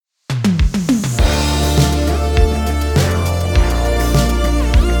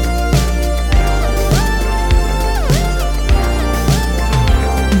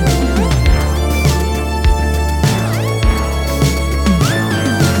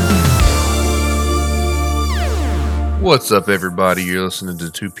What's up, everybody? You're listening to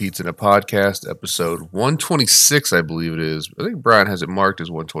Two Pete's in a Podcast, episode 126, I believe it is. I think Brian has it marked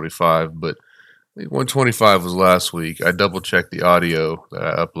as 125, but I think 125 was last week. I double checked the audio that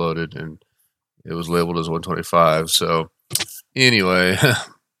I uploaded, and it was labeled as 125. So, anyway,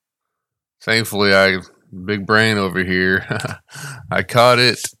 thankfully, big brain over here. I caught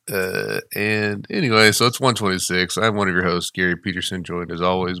it, and anyway, so it's 126. I'm one of your hosts, Gary Peterson, joined as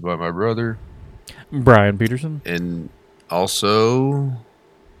always by my brother, Brian Peterson. and also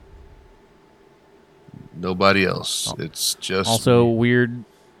nobody else. It's just Also me.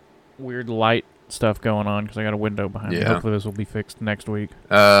 weird light stuff going on because I got a window behind me. Yeah. Hopefully this will be fixed next week.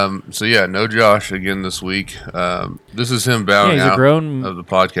 So yeah, no Josh again this week. This is him bowing he's out a grown. of the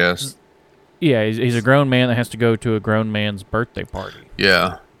podcast. Yeah, he's a grown man that has to go to a grown man's birthday party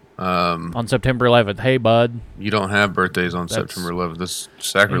Yeah. on September 11th. Hey, bud. You don't have birthdays on That's- September 11th. That's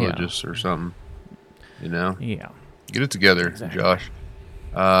sacrilegious or something. You know, Yeah, get it together, Exactly. Josh.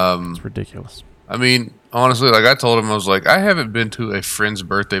 it's ridiculous. I mean, honestly, like I told him, I was like, I haven't been to a friend's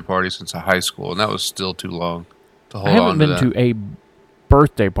birthday party since high school, and that was still too long to hold I haven't on been to that. to a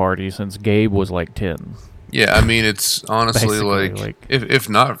birthday party since Gabe was like 10. Yeah, I mean, it's honestly Basically, like if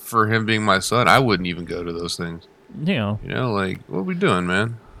not for him being my son, I wouldn't even go to those things. You know, You know, like what are we doing,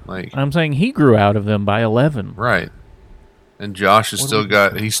 man? Like, I'm saying he grew out of them by 11. right? And Josh has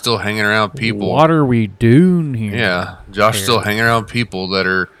he's still hanging around people. What are we doing here? Yeah, Josh is still hanging around people that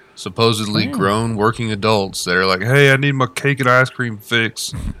are supposedly grown working adults that are like, hey, I need my cake and ice cream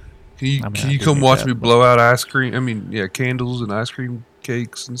fix. Can I mean, you I do come need watch that, me but- blow out ice cream? I mean, yeah, candles and ice cream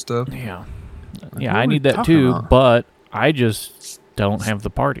cakes and stuff. Yeah. what Yeah, are I we need that talking too, about? but I just don't have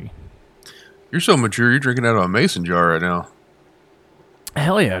the party. You're so mature. You're drinking out of a mason jar right now.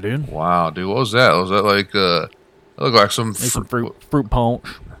 Hell yeah, dude. Wow, dude, what was that? Was that like it looked like some Make some fruit punch.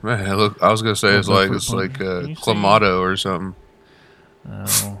 Man, I was gonna say it's Fruit like punch. Can you see? clamato or something.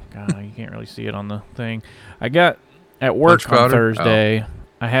 Oh god, you can't really see it on the thing. I got at work Punch on powder? Thursday.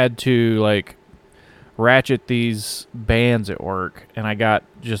 I had to like ratchet these bands at work, and I got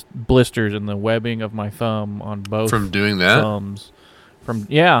just blisters in the webbing of my thumb on both From doing that? thumbs. From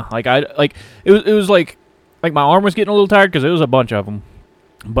it was like my arm was getting a little tired because it was a bunch of them.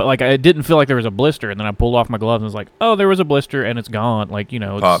 But like I didn't feel like there was a blister, and then I pulled off my gloves and was like, "Oh, there was a blister, and it's gone." Like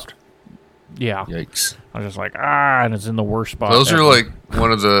it's, Popped. Yeah, Yikes. I was just like, and it's in the worst spot. Those are ever. like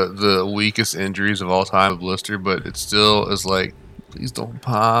one of the weakest injuries of all time, a blister, but it still is like, please don't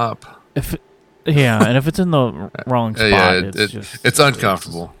pop. and if it's in the wrong spot, Yeah, it's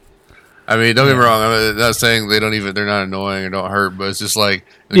uncomfortable. I mean, don't get me wrong. I'm not saying they're not annoying or don't hurt, but it's just like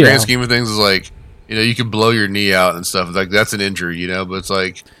in the grand scheme of things, is like, you can blow your knee out and stuff. Like that's an injury, but it's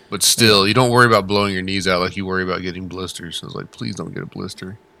like, but still, you don't worry about blowing your knees out like you worry about getting blisters. So it's like, please don't get a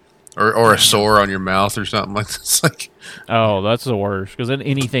blister or a sore on your mouth or something like this. Like, Oh, that's the worst because then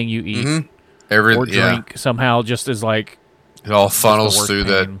anything you eat or drink somehow just is like it all funnels worst through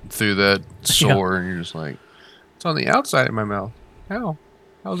pain. that sore, and you're just like, it's on the outside of my mouth.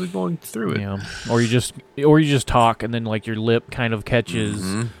 How's it going through it? or you just talk and then like your lip kind of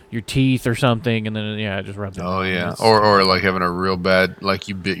catches your teeth or something, and then it just rubs. Oh yeah, It's- or like having a real bad, like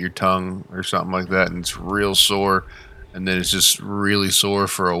you bit your tongue or something like that, and it's real sore, and then it's just really sore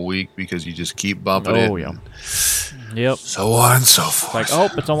for a week because you just keep bumping it. Oh yeah. Yep. So on and so forth.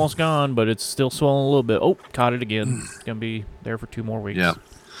 Like, it's almost gone, but it's still swollen a little bit. Oh, caught it again. It's gonna be there for 2 more weeks. Yeah.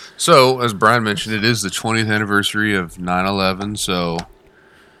 So as Brian mentioned, it is the 20th anniversary of 9/11. So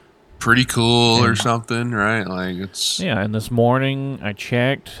pretty cool or something, right? Like it's Yeah, and this morning I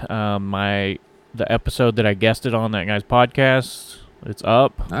checked the episode that I guested on that guy's podcast. It's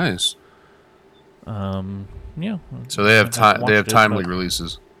up. nice. Yeah. So they have I haven't they have watched it, timely but-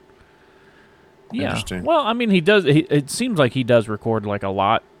 releases. Yeah. Interesting. Well, I mean, he does. It seems like he does record like a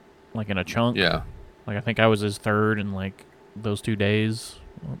lot, like in a chunk. Yeah. Like I think I was his third in like those 2 days,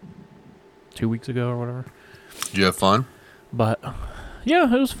 2 weeks ago or whatever. Did you have fun? But yeah,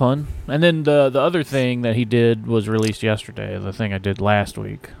 it was fun. And then the other thing that he did was released yesterday. The thing I did last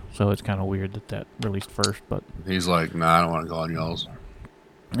week. So it's kind of weird that released first. But He's like, nah, I don't want to go on y'all's.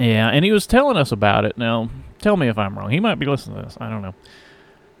 yeah, and he was telling us about it. Now, tell me if I'm wrong. He might be listening to this. I don't know.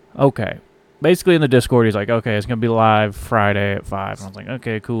 Okay. Basically, in the Discord, he's like, okay, it's going to be live Friday at 5. And I was like,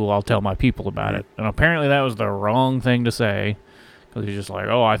 okay, cool. I'll tell my people about it. And apparently that was the wrong thing to say. Because he's just like,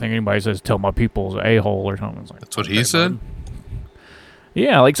 I think anybody says tell my people is an a-hole or something. It's like, That's what okay, he said? bud.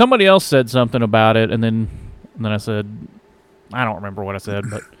 Yeah, like somebody else said something about it. And then I said, I don't remember what I said,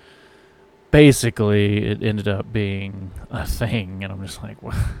 but basically it ended up being a thing. And I'm just like,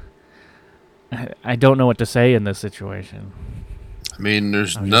 what? I don't know what to say in this situation. I mean,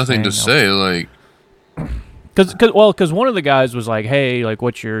 there's I'm just nothing to saying, say. Like, Because one of the guys was like, "Hey, like,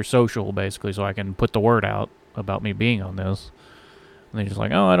 what's your social, basically, so I can put the word out about me being on this." And they're just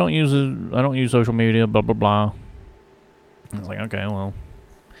like, "Oh, I don't use social media, blah blah blah." And I was like, "Okay, well,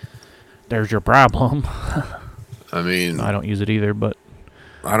 there's your problem." I mean, I don't use it either, but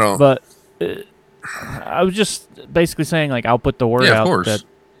I don't. But I was just basically saying, like, I'll put the word Yeah, of out course. that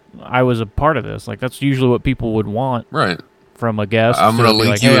I was a part of this. Like, that's usually what people would want Right. from a guest. I'm to going to be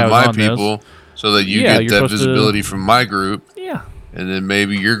link like, you "Hey, I with was my on this." people so that you Yeah, get you're that supposed to- visibility from my group, Yeah. and then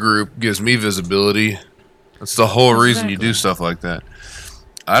maybe your group gives me visibility. That's the whole reason you do Exactly. stuff like that.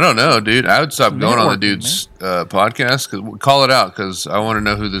 I don't know, dude. I would stop going on the Networking, dude's podcast. Call it out, because I want to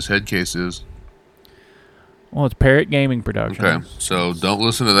know who this head case is. Well, it's Parrot Gaming Productions. Okay, so don't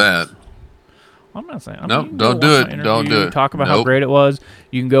listen to that. I'm not saying. Nope, you can don't go do watch it. my Don't interview, do it. Talk about how Nope. great it was.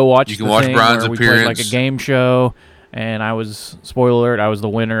 You can go watch. You can the watch thing Brian's where we played like a appearance. game show, and I was, spoiler alert, I was the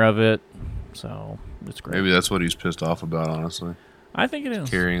winner of it. So it's great. Maybe that's what he's pissed off about, honestly. I think it is.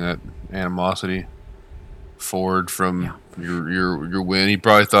 Carrying that animosity forward from your win. He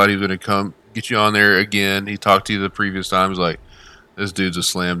probably thought he was going to come get you on there again. He talked to you the previous time. He's like, "This dude's a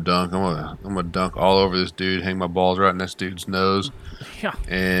slam dunk. I'm gonna dunk all over this dude. Hang my balls right in this dude's nose." Yeah.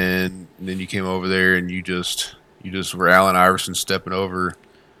 And then you came over there and you just were Allen Iverson stepping over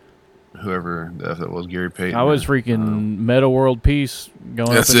whoever the F that was, Gary Payton. I was freaking Meta World Peace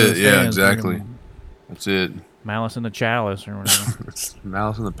going That's up into it. the Yeah, stands, exactly. freaking That's it. Malice in the Chalice or whatever. It's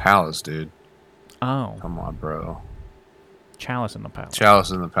Malice in the Palace, dude. Oh, Come on, bro. Chalice in the Palace. Chalice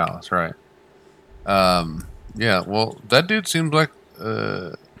in the Palace, right? Yeah. Well, that dude seems like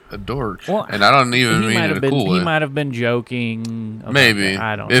a dork, Well, and I don't even he mean might it in have a been. cool way. He might have been joking. About Maybe. that.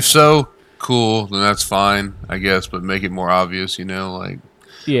 I don't. If so, cool. Then that's fine, I guess. But make it more obvious. Like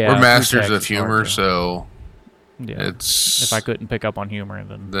yeah, we're through masters text of it's hard humor, to- so yeah. it's. If I couldn't pick up on humor,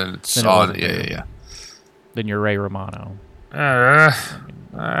 then it's then it on. wasn't Yeah, there. yeah, then you're Ray Romano.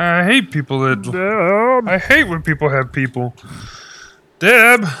 I hate people that. I hate when people have people.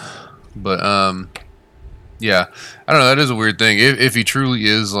 Deb. yeah. But yeah. I don't know. That is a weird thing. If he truly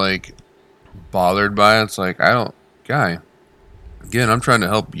is like bothered by it, it's like guy. Again, I'm trying to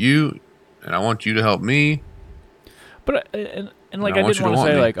help you, and I want you to help me. But and like I I want didn't you to want to want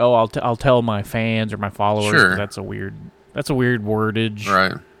say me. like, oh, I'll tell my fans or my followers. 'cause Sure. That's a weird wordage.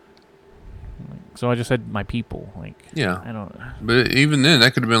 Right. So I just said my people. Like Yeah. I don't. But even then,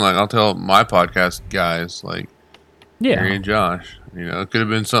 that could have been like, I'll tell my podcast guys, like Gary Yeah. and Josh. It could have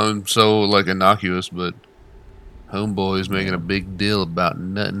been something so like innocuous, but homeboy's making a big deal about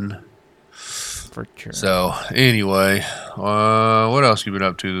nothing. For sure. So anyway, what else you been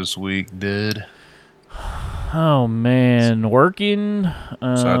up to this week, dude? Oh man, working.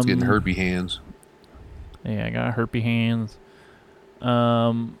 Besides getting herpy hands. Yeah, I got herpy hands.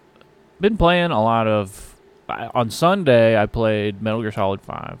 Been playing a lot of. On Sunday, I played Metal Gear Solid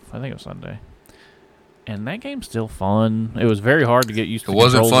 5. I think it was Sunday. And that game's still fun. It was very hard to get used to. It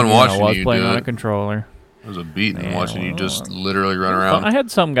wasn't controls fun again. watching I was you playing do on it. a controller. It was a beating Yeah, watching you well, just literally run around. I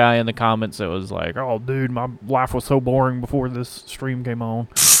had some guy in the comments that was like, "Oh, dude, my life was so boring before this stream came on."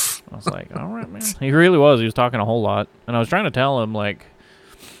 I was like, "All right, man." He really was. He was talking a whole lot, and I was trying to tell him like,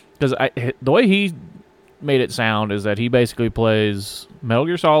 because the way he made it sound is that he basically plays Metal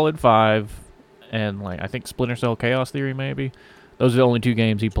Gear Solid 5 and like I think Splinter Cell Chaos Theory maybe. Those are the only two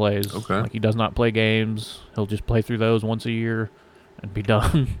games he plays. Okay. Like he does not play games. He'll just play through those once a year and be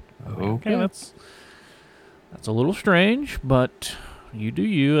done. Okay. That's a little strange, but you do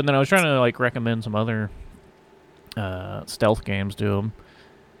you. And then I was trying to like recommend some other stealth games to him,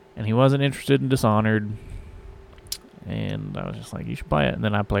 and he wasn't interested in Dishonored. And I was just like, you should play it. And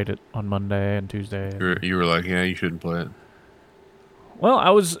then I played it on Monday and Tuesday. You were like, yeah, you shouldn't play it. Well,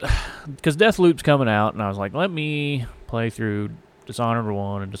 I was, because Deathloop's coming out, and I was like, let me play through Dishonored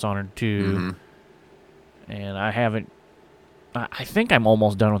 1 and Dishonored 2. Mhm. And I haven't. I think I'm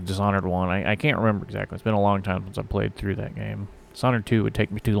almost done with Dishonored 1. I can't remember exactly. It's been a long time since I played through that game. Dishonored 2 would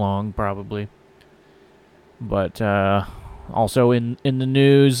take me too long, probably. But also in the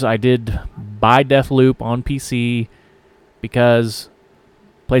news, I did buy Deathloop on PC because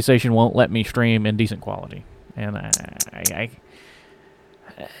PlayStation won't let me stream in decent quality. And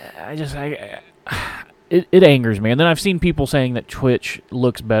it angers me. And then I've seen people saying that Twitch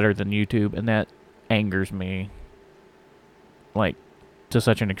looks better than YouTube, and that angers me. Like, to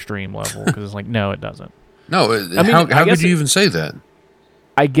such an extreme level, because it's like, no, it doesn't. No, I mean, how I could guess you even say that?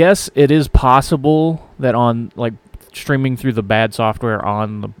 I guess it is possible that on, like, streaming through the bad software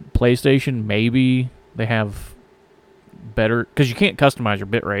on the PlayStation, maybe they have better, because you can't customize your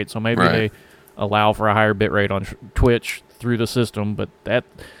bitrate, so maybe Right. they allow for a higher bitrate on Twitch through the system, but that,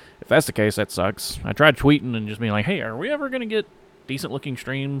 that's the case, that sucks. I tried tweeting and just being like, hey, are we ever going to get decent-looking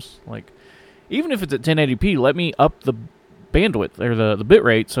streams? Like, even if it's at 1080p, let me up the bandwidth or the bit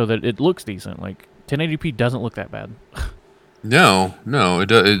rate so that it looks decent. Like, 1080p doesn't look that bad. No, it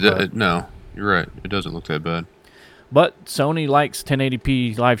does. No, you're right. It doesn't look that bad. But Sony likes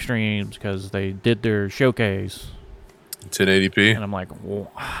 1080p live streams because they did their showcase. 1080p. And I'm like,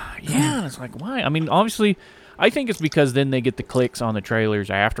 well, yeah. And it's like, why? I mean, obviously, I think it's because then they get the clicks on the trailers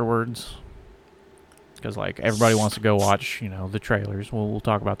afterwards. Because, like, everybody wants to go watch, the trailers. We'll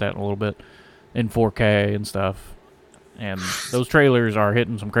talk about that in a little bit. In 4K and stuff. And those trailers are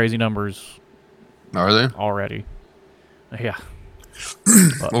hitting some crazy numbers. Are they? Already. Yeah.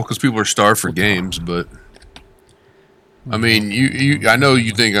 Well, because people are starved for games, but... I mean, I know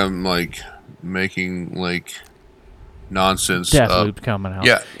you think I'm, like, making, like... nonsense. Deathloop coming out.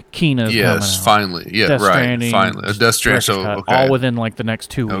 Yeah. Kina's coming out. Yes, finally. Yeah, Death right. Stranding, Finally. Death Stranding. So, Cut, okay. all within like the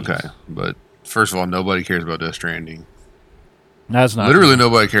next 2 weeks. Okay. But first of all, nobody cares about Death Stranding. That's not Literally true.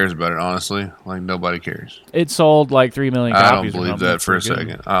 nobody cares about it, honestly. Like, nobody cares. It sold like 3 million I copies. don't believe that for a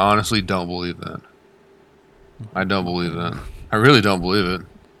second. I honestly don't believe that. I don't believe that. I really don't believe it.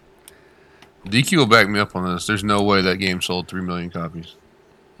 DQ will back me up on this. There's no way that game sold 3 million copies.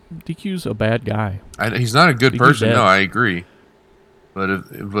 DQ's a bad guy. He's not a good DQ's person. dead. No, I agree. But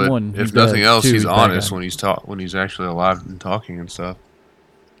One, if he's nothing dead. else, Two, he's he's a bad honest guy. when he's actually alive and talking and stuff.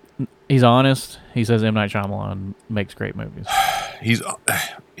 He's honest. He says M. Night Shyamalan makes great movies.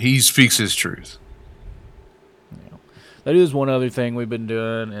 He speaks his truth. That is one other thing we've been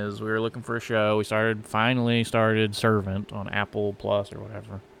doing is we were looking for a show. We finally started Servant on Apple Plus or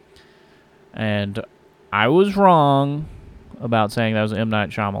whatever. And I was wrong about saying that was an M.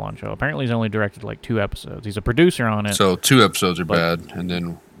 Night Shyamalan show. Apparently he's only directed like 2 episodes. He's a producer on it. So 2 episodes are bad, and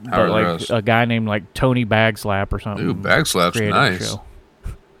then how are the like rest? a guy named like Tony Bagslap or something. Ooh, Bagslap's created the nice. show.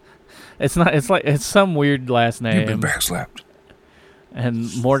 It's not. It's some weird last name. You've been backslapped.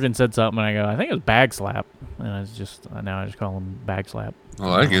 And Morgan said something, and I go, I think it was Bagslap, and I just call him Bagslap. I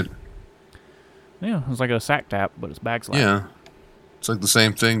like it. Yeah, it's like a sack tap, but it's Bagslap. Yeah, it's like the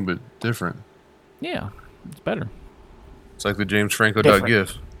same thing but different. Yeah, it's better. It's like the James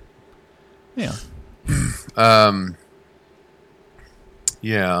Franco.gif. Yeah.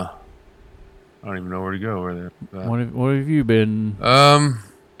 Yeah. I don't even know where to go. What have you been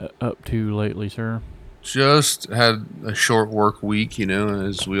up to lately, sir? Just had a short work week,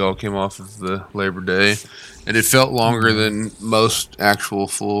 as we all came off of the Labor Day, and it felt longer than most actual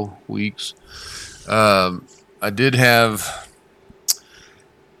full weeks. I did have,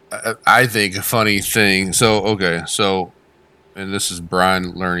 I think, a funny thing. So, and this is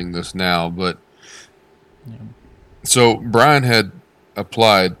Brian learning this now, but so Brian had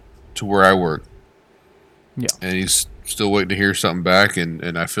applied to where I work. Yeah. And he's still waiting to hear something back,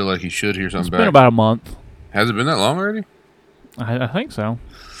 and I feel like he should hear something It's back. been about a month. Has it been that long already? I think so.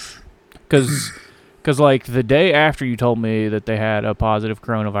 Because like the day after you told me that they had a positive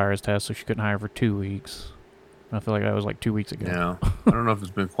coronavirus test, so she couldn't hire for 2 weeks. I feel like that was like 2 weeks ago. Yeah. I don't know if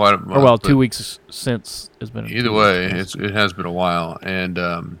it's been quite a month. Or 2 but weeks since it's been. Either way, it has been a while, and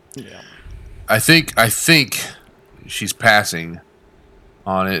Yeah. I think she's passing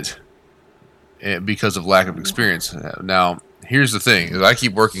on it because of lack of experience. Now, here's the thing: is I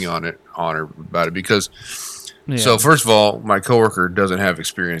keep working on her about it because. Yeah. So first of all, my coworker doesn't have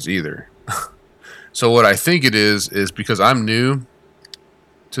experience either. So what I think it is because I'm new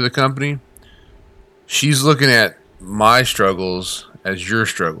to the company. She's looking at my struggles as your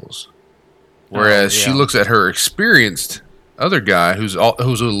struggles, whereas she looks at her experienced other guy who's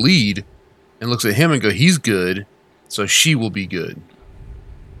a lead and looks at him and go, he's good, so she will be good.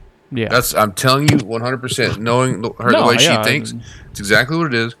 Yeah. I'm telling you 100%. Knowing her the way she thinks, it's exactly what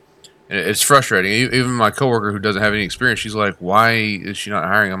it is. And it's frustrating. Even my coworker who doesn't have any experience, she's like, why is she not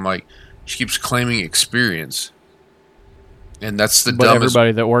hiring? I'm like, she keeps claiming experience. And that's the dumbest.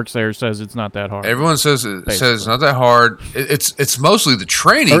 Everybody that works there says it's not that hard. Everyone says it's not that hard. It's mostly the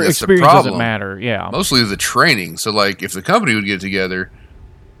training Or that's the experience problem. doesn't matter. Yeah. Mostly the training. So, like, if the company would get it together,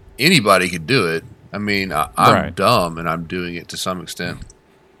 anybody could do it. I mean, I'm dumb, and I'm doing it to some extent.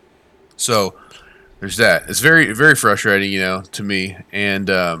 So, there's that. It's very, very frustrating, to me. And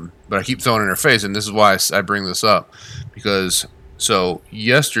but I keep throwing it in her face, and this is why I bring this up. Because,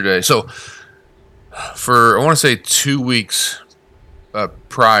 yesterday... for I want to say 2 weeks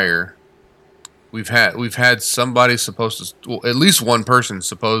prior, we've had somebody supposed to, well, at least one person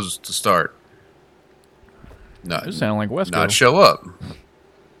supposed to start. It sounded like Wesco. Not show up.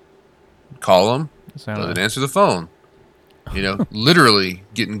 Call them. Doesn't answer the phone. Literally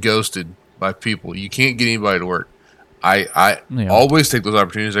getting ghosted by people. You can't get anybody to work. I Yeah. always take those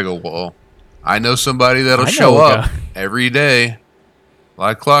opportunities. I go, well, I know somebody that'll I know show a up guy. every day,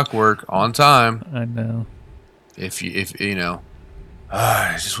 like clockwork, on time. I know. If you know,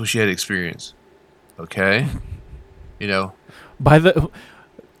 I just wish you had experience. Okay, you know. By the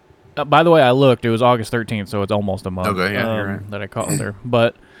way, I looked. It was August 13th, so it's almost a month. Okay, yeah, you're right. That I called her.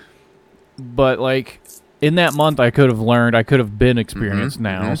 But like in that month, I could have learned. I could have been experienced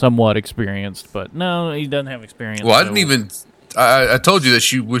now, somewhat experienced. But no, he doesn't have experience. Well, I so- didn't even. I told you that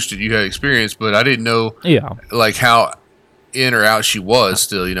she wished that you had experience, but I didn't know Yeah. like how in or out she was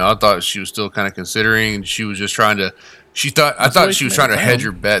still. You know, I thought she was still kind of considering, and she was just trying to. I the way thought she she was made trying it to hedge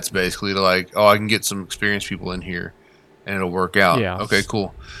sound. her bets, basically, to like, oh, I can get some experienced people in here, and it'll work out. Yeah. Okay,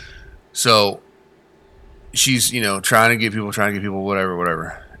 cool. So she's trying to get people,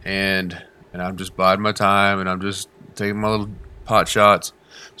 whatever, and I'm just biding my time, and I'm just taking my little pot shots.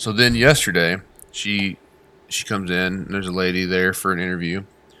 So then yesterday, she comes in, and there's a lady there for an interview.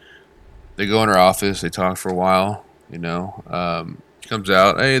 They go in her office, they talk for a while, she comes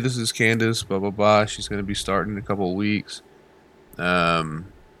out, hey, this is Candace, blah, blah, blah. She's going to be starting in a couple of weeks.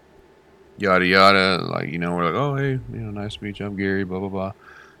 Yada, yada. Like, we're like, oh, hey, nice to meet you. I'm Gary, blah, blah, blah.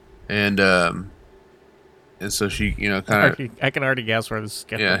 And so she, kind of, I can already guess where this is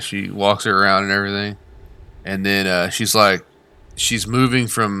going. yeah, she walks her around and everything. And then she's like, she's moving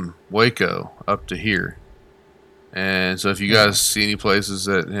from Waco up to here. And so if you guys see any places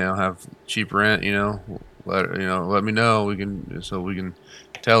that, have cheap rent, let me know. We can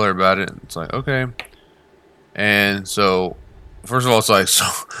tell her about it. It's like, okay. And so first of all, it's like, so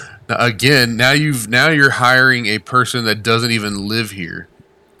again, now you're hiring a person that doesn't even live here,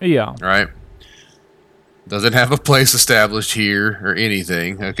 Yeah. right? Doesn't have a place established here or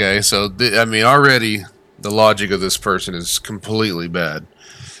anything. Okay. So already the logic of this person is completely bad.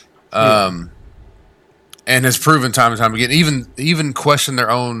 And has proven time and time again, even question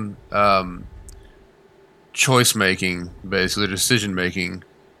their own choice making, basically decision making,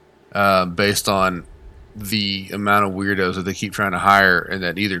 based on the amount of weirdos that they keep trying to hire, and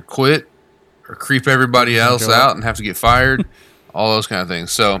that either quit or creep everybody else out and have to get fired, all those kind of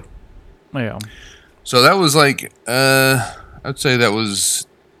things. So Yeah. that was like, I'd say that was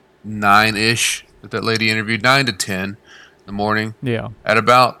 9-ish that lady interviewed, 9 to 10 in the morning. Yeah. At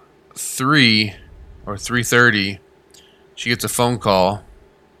about 3 or 3:30, she gets a phone call.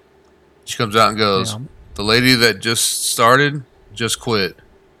 She comes out and goes, Yeah. the lady that just started just quit.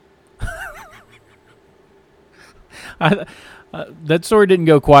 That story didn't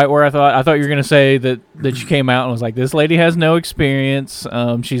go quite where I thought. I thought you were going to say that she came out and was like, this lady has no experience.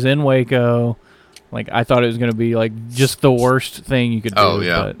 She's in Waco. Like, I thought it was going to be like just the worst thing you could do. Oh,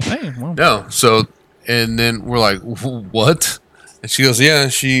 yeah. But, hey, well, No. So, and then we're like, what? And she goes, yeah,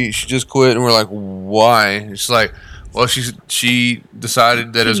 she just quit. And we're like, why? And she's like, well, she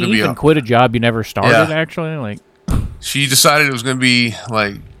decided that it was you going to be even quit a job you never started, Yeah. actually? Like, she decided it was going to be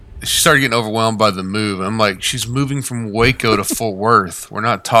like, she started getting overwhelmed by the move. I'm like, she's moving from Waco to Fort Worth. We're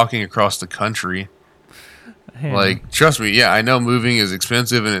not talking across the country. hey, Like, trust me, yeah, I know moving is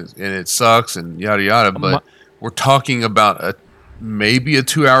expensive and it sucks and yada yada, but we're talking about maybe a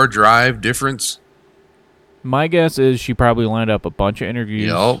 2-hour drive difference. my guess is she probably lined up a bunch of interviews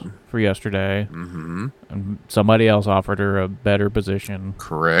Yup. for yesterday. Mm-hmm. And somebody else offered her a better position.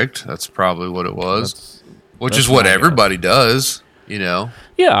 Correct. That's probably what it was. Which that's is what my guess. everybody does, Yeah,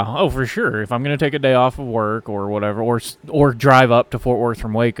 oh, for sure. If I'm going to take a day off of work or whatever, or drive up to Fort Worth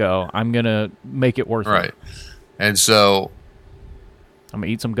from Waco, I'm going to make it worth Right. it. And so, I'm going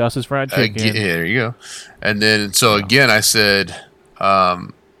to eat some Gus's fried chicken. yeah, there you go. And then, so again, I said,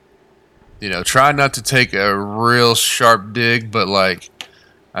 try not to take a real sharp dig, but like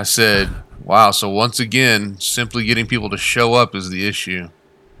I said, wow, so once again, simply getting people to show up is the issue.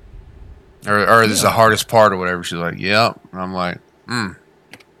 Or this is the hardest part or whatever. She's like, yep. And I'm like,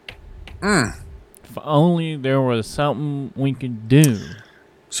 If only there was something we could do.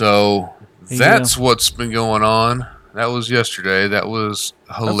 So Yeah. that's what's been going on. That was yesterday. That was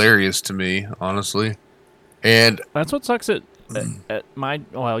hilarious to me, honestly. And That's what sucks at my...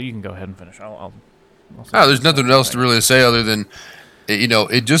 Well, you can go ahead and finish. I'll say there's nothing else to really say other than,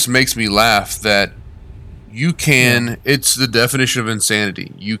 it just makes me laugh that you can, it's the definition of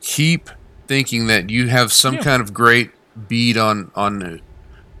insanity. You keep thinking that you have some kind of great bead on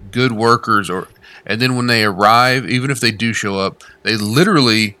good workers, and then when they arrive, even if they do show up, they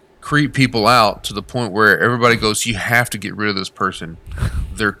literally creep people out to the point where everybody goes, you have to get rid of this person.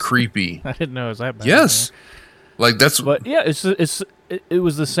 They're creepy. I didn't know it was that bad. Yes. Like that's But yeah, it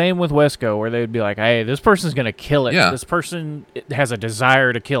was the same with Wesco, where they'd be like, "Hey, this person's gonna kill it. Yeah. This person has a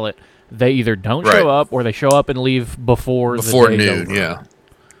desire to kill it," they either don't Right. show up or they show up and leave before Before the day's noon, over. yeah.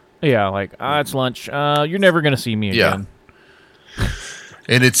 Yeah, like, it's lunch. You're never going to see me Yeah. again.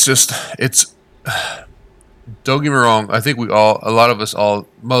 And it's just, don't get me wrong. I think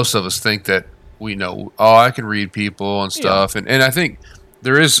most of us think that we know, I can read people and stuff. And I think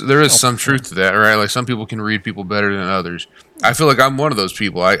there is some truth to that, right? Like some people can read people better than others. I feel like I'm one of those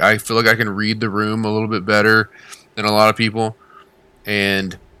people. I feel like I can read the room a little bit better than a lot of people.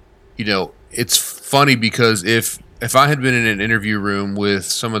 And, it's funny because if I had been in an interview room with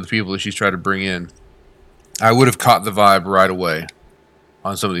some of the people that she's tried to bring in, I would have caught the vibe right away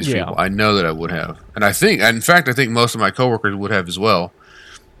on some of these people. I know that I would have. And I think most of my coworkers would have as well.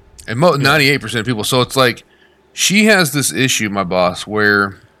 And 98% of people. So it's like she has this issue, my boss,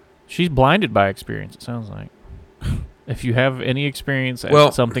 where she's blinded by experience, it sounds like. If you have any experience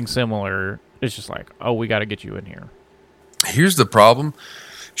at something similar, it's just like, oh, we got to get you in here. Here's the problem.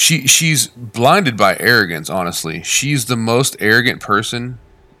 She's blinded by arrogance, honestly. She's the most arrogant person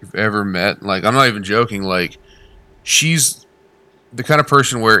you've ever met. Like, I'm not even joking. Like, she's the kind of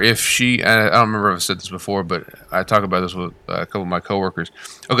person where if she, I don't remember if I said this before, but I talk about this with a couple of my coworkers.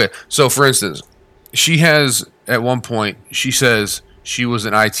 Okay, so for instance, she has, at one point, she says she was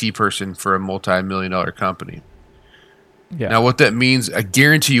an IT person for a multi-million-dollar company. Yeah. Now, what that means, I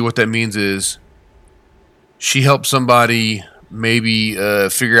guarantee you what that means is she helped somebody maybe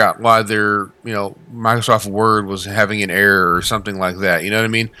figure out why their, Microsoft Word was having an error or something like that. You know what I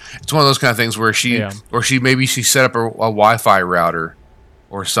mean? It's one of those kind of things where she set up a Wi-Fi router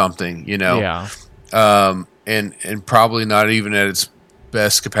or something, Yeah. And probably not even at its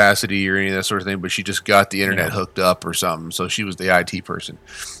best capacity or any of that sort of thing, but she just got the internet hooked up or something. So she was the IT person.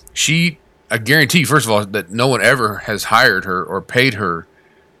 I guarantee, first of all, that no one ever has hired her or paid her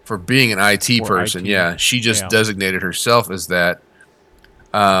for being an IT person. IT. Yeah, she just designated herself as that.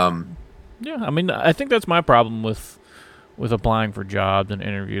 I mean, I think that's my problem with applying for jobs and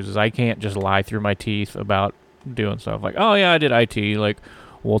interviews is I can't just lie through my teeth about doing stuff like, oh yeah, I did IT. Like,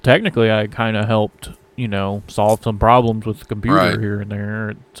 well, technically, I kind of helped, solve some problems with the computer here and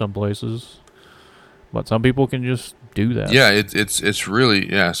there at some places. But some people can just do that. Yeah, it's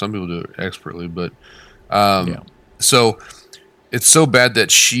really, some people do it expertly, but so it's so bad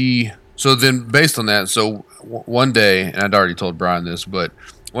that so then based on that, so one day, and I'd already told Brian this, but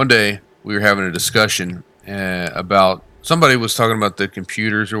one day we were having a discussion about, somebody was talking about the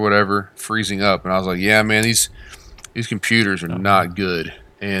computers or whatever freezing up, and I was like, yeah, man, these computers are not good.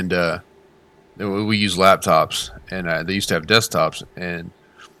 And we use laptops, and they used to have desktops, and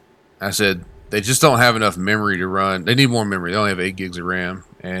I said, they just don't have enough memory to run. They need more memory. They only have 8 gigs of RAM,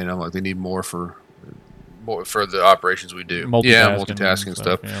 and I'm like, they need more for the operations we do. Multitasking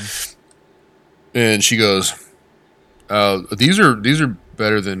stuff. Yeah. And she goes, these are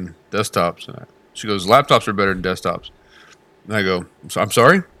better than desktops. And she goes, laptops are better than desktops. And I go, I'm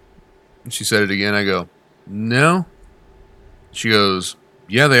sorry? And she said it again. I go, no. She goes,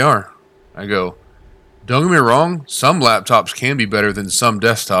 yeah, they are. I go, don't get me wrong. Some laptops can be better than some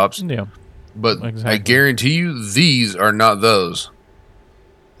desktops. Yeah. But exactly. I guarantee you these are not those.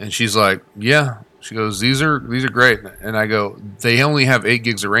 And she's like, yeah. She goes, these are great. And I go, they only have 8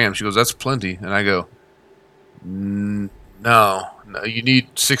 gigs of RAM. She goes, that's plenty. And I go, no, you need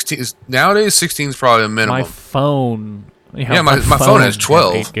 16. Nowadays, 16 is probably a minimum. My phone. My phone has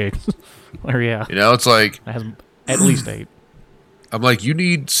 12. 8 gigs. Or it's like. It has at least 8. I'm like, you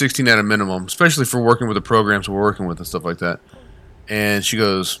need 16 at a minimum, especially for working with the programs we're working with and stuff like that. And she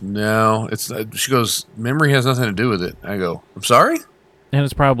goes, no, she goes, memory has nothing to do with it. I go, I'm sorry? And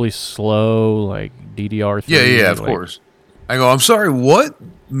it's probably slow, like DDR3. Yeah, of course. I go, I'm sorry, what?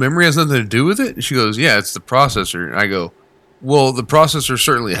 Memory has nothing to do with it? And she goes, yeah, it's the processor. And I go, well, the processor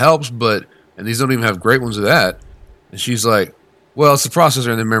certainly helps, and these don't even have great ones of that. And she's like, well, it's the processor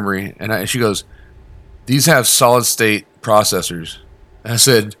and the memory. And she goes, these have solid state processors. And I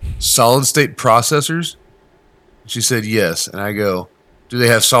said, solid state processors? She said, yes. And I go, do they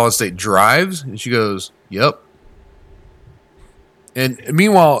have solid state drives? And she goes, yep. And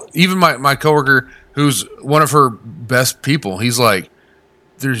meanwhile, even my coworker, who's one of her best people, he's like,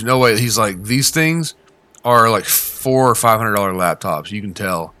 there's no way. He's like, these things are like $400 or $500 laptops. You can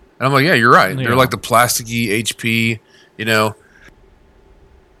tell. And I'm like, yeah, you're right. Yeah. They're like the plasticky HP,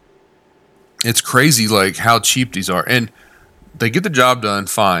 It's crazy, like, how cheap these are. And they get the job done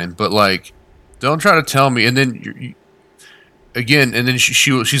fine, but, like, don't try to tell me. And then, again, and then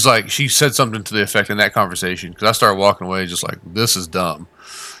she's like, she said something to the effect in that conversation, because I started walking away just like, this is dumb.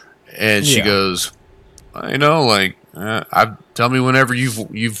 And she goes, tell me whenever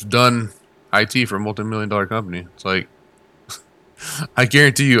you've done IT for a multi-million-dollar company. It's like, I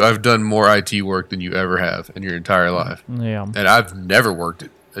guarantee you, I've done more IT work than you ever have in your entire life, Yeah. and I've never worked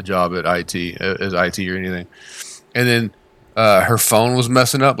a job at IT as IT or anything. And then her phone was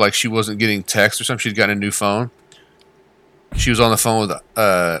messing up, like she wasn't getting text or something. She'd gotten a new phone. She was on the phone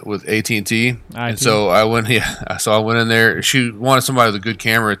with AT&T, and so I went. Yeah, so I went in there. She wanted somebody with a good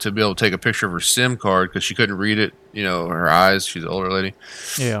camera to be able to take a picture of her SIM card because she couldn't read it. You know, her eyes. She's an older lady.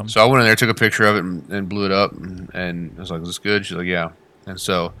 Yeah. So I went in there, took a picture of it, and blew it up. And I was like, "Is this good?" She's like, "Yeah." And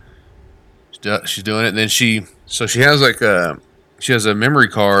so she's doing it. And then she has like she has a memory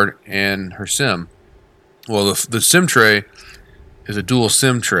card and her SIM. Well, the SIM tray is a dual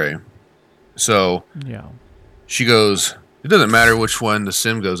SIM tray. So Yeah. she goes, "It doesn't matter which one the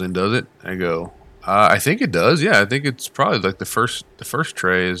SIM goes in, does it?" I go, "I think it does. Yeah, I think it's probably like the first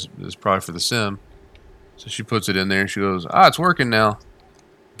tray is probably for the SIM." So she puts it in there and she goes, "It's working now."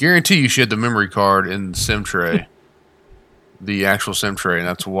 Guarantee you she had the memory card in the SIM tray, the actual SIM tray, and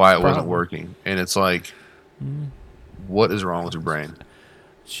that's why it wasn't working. And it's like, what is wrong with your brain?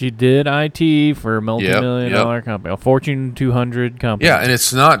 She did IT for a multi-million-dollar company, a Fortune 200 company. Yeah, and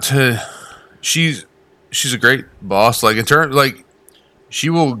it's not to. She's a great boss. Like in terms, like she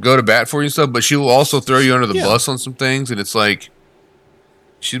will go to bat for you and stuff, but she will also throw you under the bus on some things. And it's like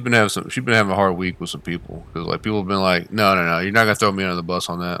she's been having a hard week with some people because like people have been like, no, you're not gonna throw me under the bus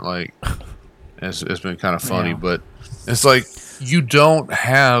on that. Like it's been kind of funny, but it's like you don't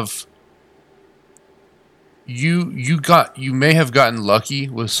have. You may have gotten lucky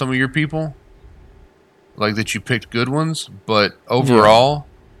with some of your people, like that you picked good ones, but overall,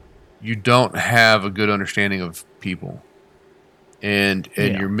 you don't have a good understanding of people, and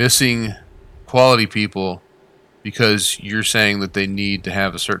you're missing quality people because you're saying that they need to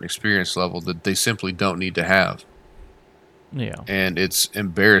have a certain experience level that they simply don't need to have. Yeah, and it's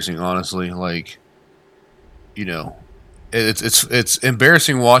embarrassing, honestly. Like, you know, it's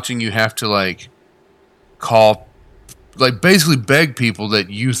embarrassing watching you have to like. Call, like basically beg people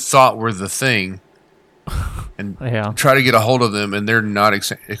that you thought were the thing and try to get a hold of them, and they're not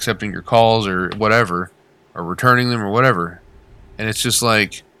accepting your calls or whatever, or returning them or whatever. And it's just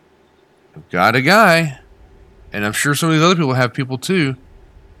like, I've got a guy, and I'm sure some of these other people have people too,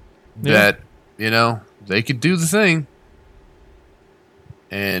 that, you know, they could do the thing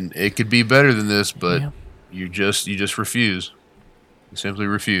and it could be better than this, but you just refuse. You simply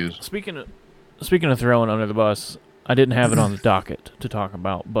refuse. Speaking of throwing under the bus, I didn't have it on the docket to talk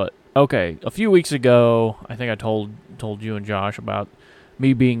about, but okay, a few weeks ago, I think I told you and Josh about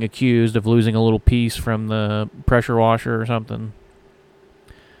me being accused of losing a little piece from the pressure washer or something.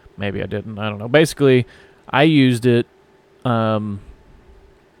 Maybe I didn't. I don't know. Basically, I used it at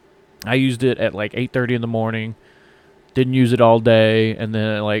like 8:30 in the morning. Didn't use it all day, and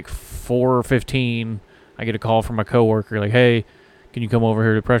then at like 4:15, I get a call from my coworker like, "Hey, can you come over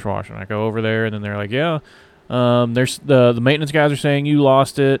here to pressure wash?" And I go over there, and then they're like, "Yeah, there's the maintenance guys are saying you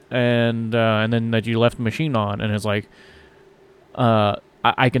lost it, and then that you left the machine on." And it's like,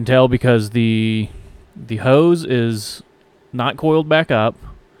 I can tell because the hose is not coiled back up.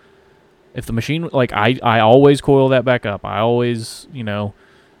 If the machine, like I always coil that back up. I always turn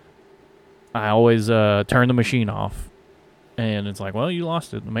the machine off. And it's like, well, you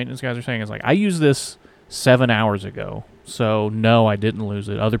lost it. The maintenance guys are saying, it's like, I used this 7 hours ago. So, no, I didn't lose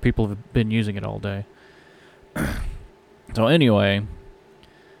it. Other people have been using it all day. So, anyway,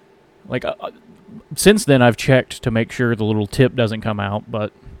 like, since then, I've checked to make sure the little tip doesn't come out,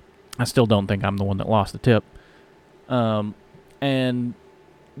 but I still don't think I'm the one that lost the tip. And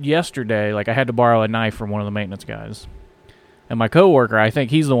yesterday, like, I had to borrow a knife from one of the maintenance guys. And my coworker, I think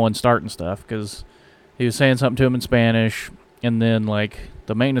he's the one starting stuff, because he was saying something to him in Spanish, and then, like,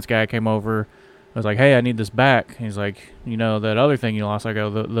 the maintenance guy came over. I was like, "Hey, I need this back." He's like, "You know, that other thing you lost?" I go,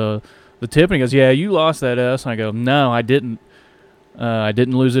 the tip. And he goes, "Yeah, you lost that S." And I go, "No, I didn't. I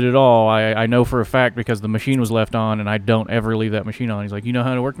didn't lose it at all. I know for a fact because the machine was left on, and I don't ever leave that machine on." He's like, "You know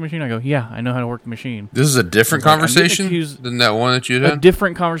how to work the machine?" I go, "Yeah, I know how to work the machine." This is a different conversation than that one that you had? A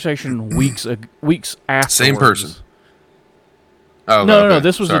different conversation weeks afterwards. Same person. Oh, no.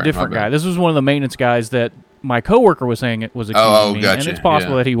 This was a different guy. This was one of the maintenance guys that my coworker was saying it was accusing me, and it's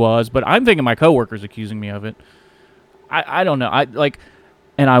possible that he was, but I'm thinking my coworker's accusing me of it. I don't know.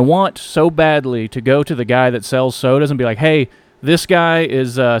 And I want so badly to go to the guy that sells sodas and be like, "Hey, this guy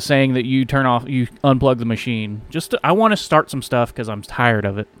is saying that you unplug the machine." I want to start some stuff because I'm tired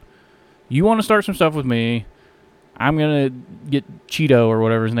of it. You want to start some stuff with me? I'm gonna get Cheeto or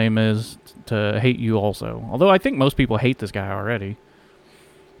whatever his name is to hate you also. Although I think most people hate this guy already.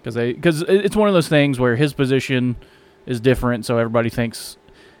 Because it's one of those things where his position is different, so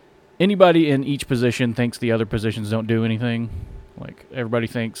anybody in each position thinks the other positions don't do anything. Like, everybody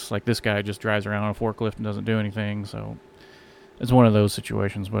thinks, like, this guy just drives around on a forklift and doesn't do anything, so it's one of those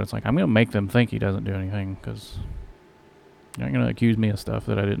situations. But it's like, I'm going to make them think he doesn't do anything, because you're not going to accuse me of stuff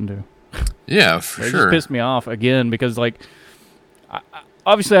that I didn't do. Yeah, for It sure. just pissed me off, again, because, like,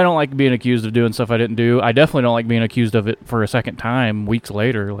 obviously I don't like being accused of doing stuff I didn't do. I definitely don't like being accused of it for a second time weeks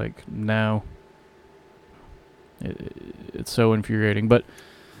later. Like, no. It's so infuriating. But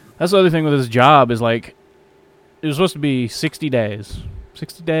that's the other thing with this job is, like, it was supposed to be 60 days.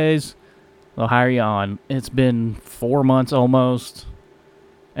 60 days, they'll hire you on. It's been 4 months almost.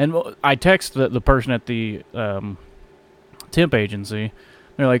 And I text the person at the temp agency.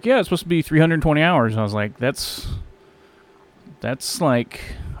 They're like, yeah, it's supposed to be 320 hours. And I was like, that's like,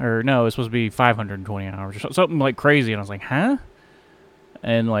 or no, it's supposed to be 520 hours or something like crazy. And I was like, huh?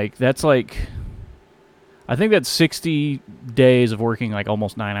 And, like, that's like, I think that's 60 days of working like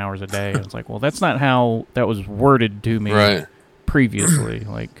almost 9 hours a day. And it's like, well, that's not how that was worded to me Right. previously.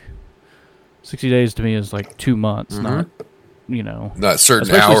 Like, 60 days to me is like 2 months, Mm-hmm. not, you know. Not certain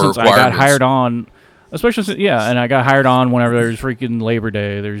Especially hour since I requirements. got hired on. Especially since, yeah, and I got hired on whenever there's freaking Labor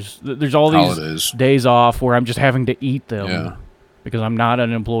Day. There's all these Holidays. days off where I'm just having to eat them Yeah. because I'm not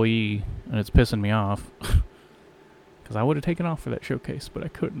an employee, and it's pissing me off. Because I would have taken off for that showcase, but I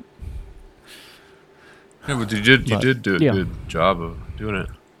couldn't. Yeah, but you did But, do a yeah. good job of doing it.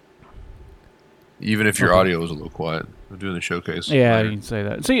 Even if your Okay. audio was a little quiet, of doing the showcase. Yeah, later. you can say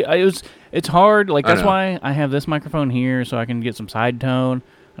that. See, it's hard. Like, I that's know. why I have this microphone here, so I can get some side tone.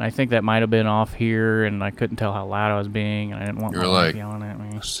 And I think that might have been off here, and I couldn't tell how loud I was being, and I didn't want You my were wife like, yelling at me.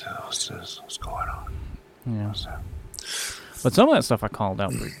 What's this? What's going on? Yeah. But some of that stuff I called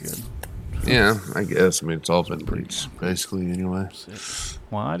out pretty good. Yeah, I guess. I mean, it's all been bleached, basically, anyway.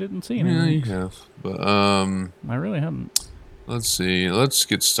 Well, I didn't see Yeah, anything. you have. But I really haven't. let's see. Let's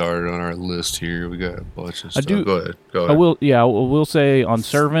get started on our list here. We got a bunch of I stuff. do- Go ahead. Go I ahead. will. Yeah, I will say on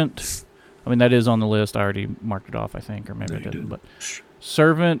Servant. I mean, that is on the list. I already marked it off, I think, or maybe No, I you didn't. didn't. But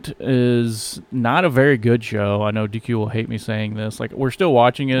Servant is not a very good show. I know DQ will hate me saying this. Like, we're still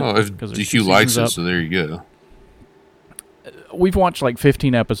watching it. Oh, if 'cause there's 2 DQ likes seasons it, so there you go. We've watched like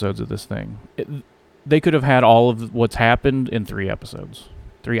 15 episodes of this thing. They could have had all of what's happened in 3 episodes,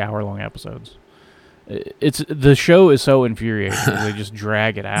 3-hour-long episodes. The show is so infuriating. They just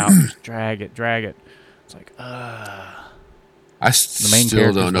drag it out, just drag it. It's like, I main still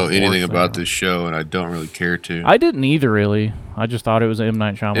character's don't know the anything worst about thing. this show, and I don't really care to. I didn't either, really. I just thought it was an M.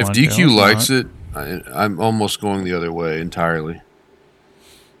 Night Shyamalan If show. DQ It's likes not. it, I'm almost going the other way entirely.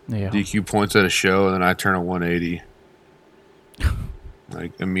 Yeah. DQ points at a show, and then I turn a 180.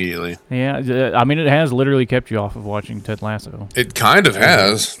 Like, immediately. Yeah, I mean, it has literally kept you off of watching Ted Lasso. It kind of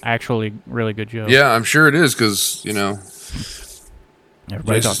has. Actually, really good show. Yeah, I'm sure it is, because,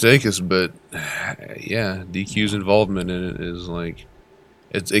 Everybody Jason talks. Sudeikis, but, yeah, DQ's involvement in it is, like,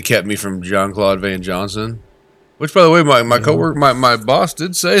 it kept me from Jean-Claude Van Johnson. Which, by the way, my coworker, my boss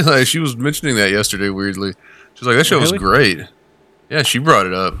did say, like, she was mentioning that yesterday, weirdly. She was like, that show was Really? great. Yeah, she brought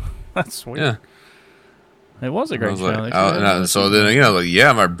it up. That's sweet. Yeah. It was a I great was show. like, They should and have so then again, I was like,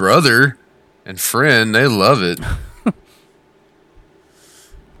 yeah, my brother and friend, they love it.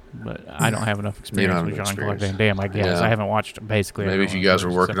 But I don't have enough You experience don't have with enough Jean-Claude experience. Van Damme, I guess. Yeah. I haven't watched basically Maybe if you every guys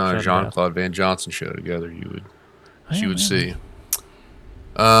one were of those working on a except Ted Lasso. Jean-Claude Van Johnson show together, you Yeah, would yeah. see.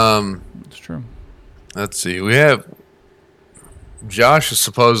 It's true. Let's see. We have Josh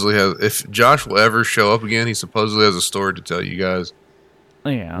supposedly has. If Josh will ever show up again, he supposedly has a story to tell you guys.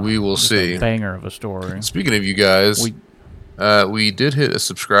 Yeah. We will Just a see. banger of a story. Speaking of you guys, we did hit a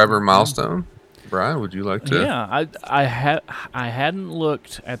subscriber milestone. Brian, would you like to? Yeah, I hadn't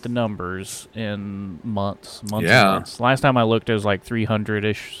looked at the numbers in months and Yeah. months. Last time I looked, it was like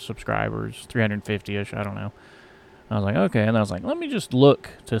 300-ish subscribers, 350-ish, I don't know. I was like, okay, and I was like, let me just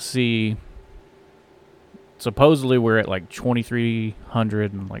look to see. Supposedly we're at like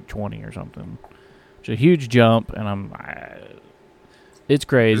 2,320 or something. It's a huge jump, and it's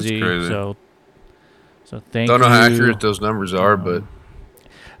crazy. It's crazy. So thank you. Don't know how accurate those numbers are, but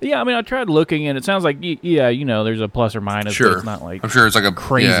Yeah, I mean, I tried looking, and it sounds like, there's a plus or minus, sure. but it's not like I'm sure it's like a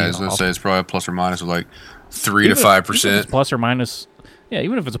crazy Yeah, I was gonna off. say it's probably a plus or minus of like 3 Even to if- 5%. even if it's plus or minus,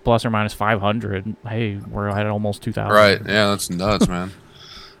 even if it's a plus or minus 500, hey, we're at almost 2,000. Right? Yeah, that's nuts, man.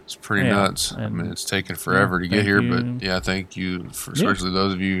 It's pretty Yeah, nuts. I and- mean, it's taken forever to get thank here, you. but yeah, thank you for Yeah. especially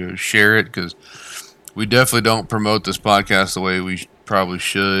those of you who share it, because we definitely don't promote this podcast the way we probably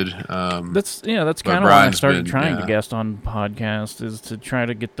should. That's But kind of why I Brian's started been- trying yeah. to guest on podcasts, is to try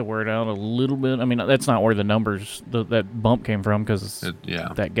to get the word out a little bit. I mean, that's not where the numbers, that bump came from, because yeah,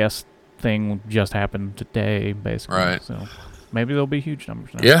 that guest thing just happened today, basically. Right. So maybe there'll be huge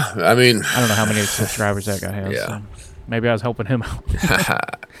numbers now. yeah. I mean, I don't know how many subscribers that guy has. Yeah. So Maybe I was helping him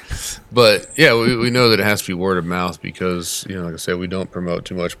out. But yeah, we know that it has to be word of mouth because, like I said, we don't promote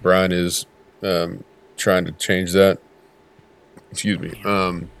too much. Brian is trying to change that. Excuse me.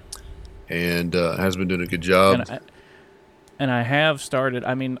 And has been doing a good job. And I have started.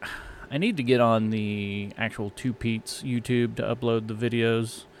 I mean, I need to get on the actual Two Pete's YouTube to upload the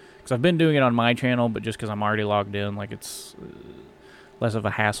videos because I've been doing it on my channel, but just because I'm already logged in, like it's less of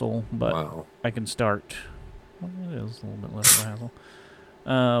a hassle. But Wow. I can start. Well, it is a little bit less of a hassle.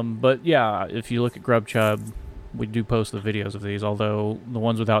 But yeah, if you look at GrubChub, we do post the videos of these. Although the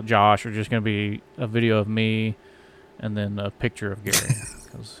ones without Josh are just going to be a video of me and then a picture of Gary.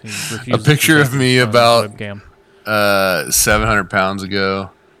 He A picture of me about webcam. 700 pounds ago,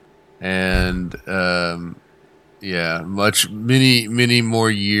 and many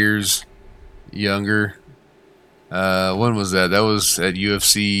more years younger. When was that? That was at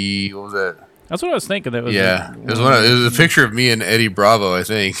UFC. What was that? That's what I was thinking. That was it was a picture of me and Eddie Bravo, I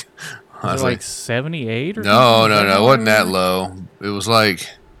think. Was it like 78 or no, something? it wasn't that low. It was like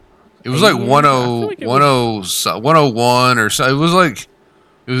 101 or so. It was like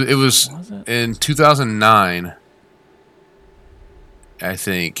it was in 2009, I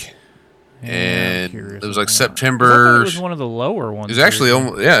think. And it was like September. It was one of the lower ones. It was actually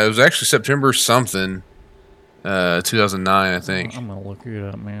it was actually September something. 2009, I think. I'm gonna look it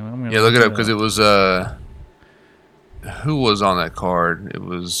up, man. Look it up because it was who was on that card? It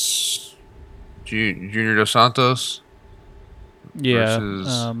was Junior Dos Santos. Yeah.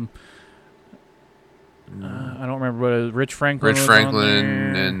 Versus, I don't remember what it was. Rich Franklin.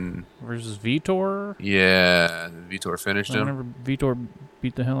 And versus Vitor. Yeah, Vitor finished him. I remember Vitor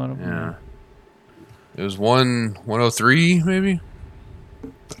beat the hell out of him. Yeah. It was 103, maybe.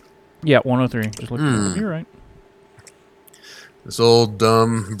 Yeah, 103. Just look. You're right. This old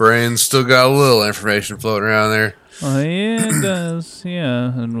dumb brain still got a little information floating around there. Yeah, it does.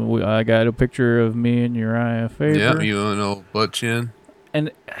 Yeah, and I got a picture of me and Uriah Faber. Yeah, you and old butt chin.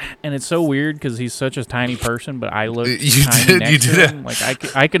 And it's so weird because he's such a tiny person, but I look tiny next to him.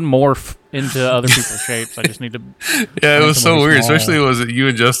 Like I can morph into other people's shapes. I just need to. Yeah, it was so weird. Small. Especially was it you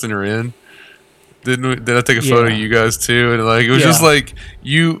and Justin were in? Did I take a photo of you guys too? And like it was just like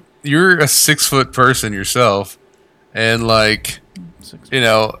you're a 6 foot person yourself, and like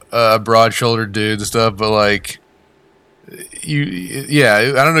a broad shouldered dude and stuff, but like.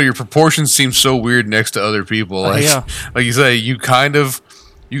 I don't know. Your proportions seem so weird next to other people. Like, like you say, you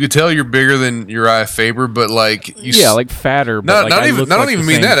could tell you're bigger than Uriah Faber, but like like fatter. But I don't even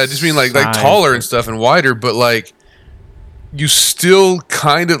mean that. I just mean like taller and stuff and wider. But like, you still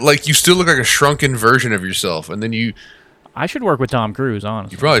kind of like you still look like a shrunken version of yourself. And then I should work with Tom Cruise.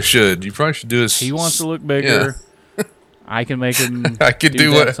 Honestly, you probably should. You probably should do this. He wants to look bigger. Yeah. I can make him. I can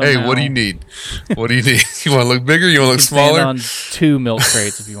do what? Somehow. Hey, what do you need? What do you need? You want to look bigger? You want to look smaller? On 2 milk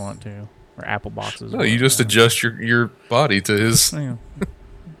crates if you want to, or apple boxes. No, you just adjust your body to his. I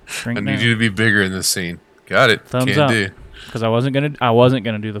need you to be bigger in this scene. Got it. Thumbs up. Because I wasn't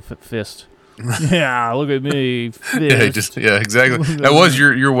gonna do the fist. Yeah, look at me. Fist. Exactly. That was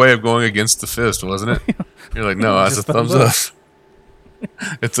your way of going against the fist, wasn't it? You're like, no, that's a thumbs up.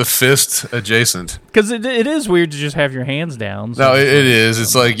 It's a fist adjacent. Because it is weird to just have your hands down. So no, it is.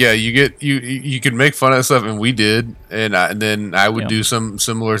 It's like, you could make fun of stuff, and we did, and then I would do some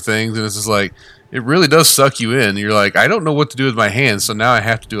similar things, and it's just like, it really does suck you in. You're like, I don't know what to do with my hands, so now I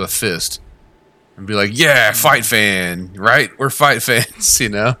have to do a fist. And be like, yeah, fight fan, right? We're fight fans,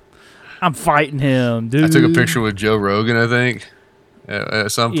 I'm fighting him, dude. I took a picture with Joe Rogan, I think,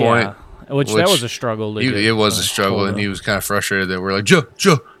 at some point. Which that was a struggle. It was a struggle, and he was kind of frustrated that we're like, Joe.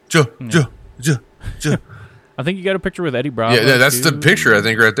 I think you got a picture with Eddie Bravo. Yeah, that's the picture, I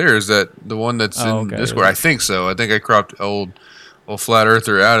think, right there. Is that the one that's in Discord? I think so. I think I cropped old Flat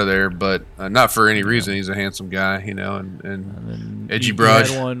Earther out of there, but not for any reason. He's a handsome guy, and edgy broad.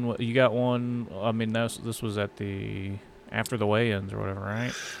 You got one. I mean, this was at after the weigh-ins or whatever,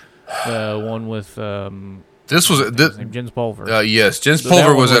 right? The one with. This was Jens Pulver. Yes, Jens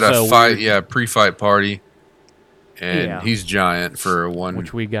Pulver was at a fight, pre-fight party, and he's giant for one,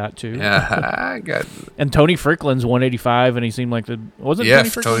 which we got to. Yeah, I got. And Tony Fricklin's 185, and he seemed like wasn't Tony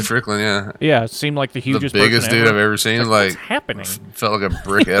Fricklin? Tony Fricklin, yeah, it seemed like the hugest, biggest dude I've ever seen. Like what's happening? Felt like a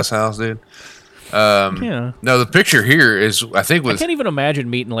brick S house, dude. No, the picture here is, I think, I can't even imagine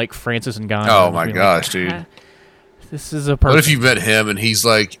meeting like Francis Ngannou. Oh my gosh, dude. This is a person. What if you met him and he's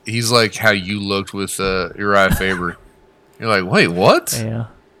like how you looked with Uriah Faber? You're like, wait, what? Yeah,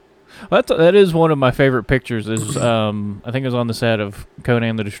 that is one of my favorite pictures. Is I think it was on the set of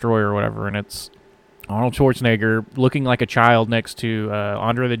Conan the Destroyer or whatever, and it's Arnold Schwarzenegger looking like a child next to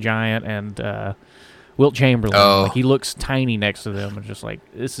Andre the Giant and Wilt Chamberlain. Oh. Like he looks tiny next to them, and just like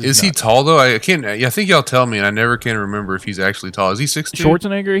this is. Is he nuts. tall though? I can't. Yeah, I think y'all tell me, and I never can remember if he's actually tall. Is he 6'2"?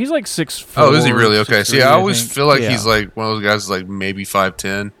 Schwarzenegger? He's like 6'4". Oh, is he really? Okay. 6'3", See, I always think. feel like Yeah. he's like one of those guys, like maybe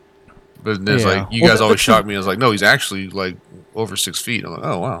 5'10". But then it's Yeah. like you Well, guys always that's shock me. I was like, no, he's actually like over 6 feet. I'm like,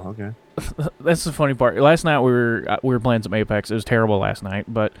 oh wow, okay. That's the funny part. Last night we were playing some Apex. It was terrible last night,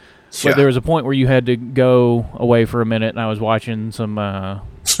 but Yeah. there was a point where you had to go away for a minute, and I was watching some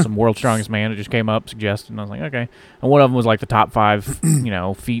World's Strongest Man. It just came up, suggested, and I was like, okay. And one of them was like the top 5,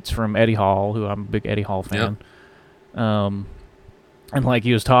 feats from Eddie Hall, who I'm a big Eddie Hall fan. And like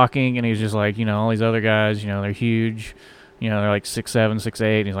he was talking, and he was just like, all these other guys, they're huge. They're like 6'7",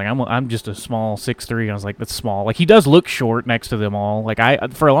 6'8". And he's like, I'm just a small 6'3". And I was like, that's small. Like he does look short next to them all. Like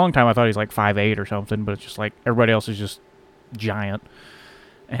for a long time I thought he's like 5'8" or something, but it's just like everybody else is just giant.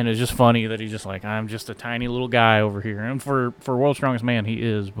 And it's just funny that he's just like, I'm just a tiny little guy over here. And for World's Strongest Man, he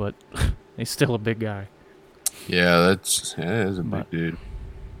is, but he's still a big guy. Yeah, that is a big dude.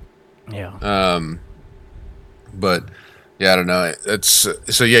 Yeah. But yeah, I don't know. It's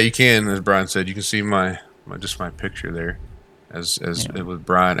so yeah, you can, as Brian said, you can see my picture there, as with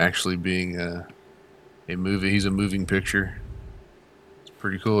Brian actually being a movie. He's a moving picture. It's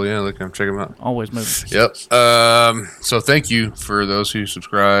pretty cool. Yeah, look, check him out. Always moving. Yep. So thank you for those who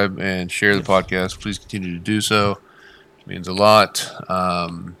subscribe and share the podcast. Please continue to do so. It means a lot.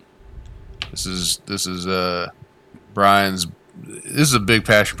 This is Brian's. This is a big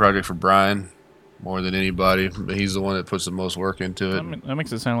passion project for Brian, more than anybody. But he's the one that puts the most work into it. That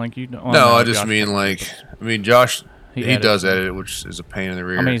makes it sound like you don't. No, I just mean Josh. He edits does edit it, which is a pain in the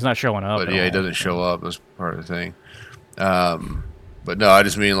rear. I mean, he's not showing up. But yeah, he doesn't show up. That's part of the thing. But no, I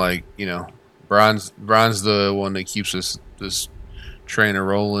just mean Brian's the one that keeps this trainer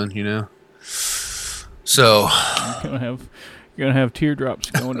rolling. So you're gonna have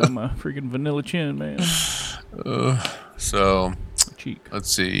teardrops going down my freaking vanilla chin, man. So Cheek. let's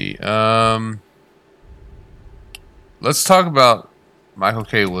see. Let's talk about Michael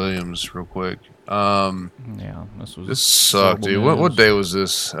K. Williams real quick. Yeah, this sucked, dude. What day was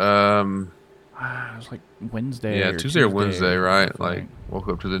this? It was like Wednesday. Yeah, Tuesday or Wednesday, right? Like Like, woke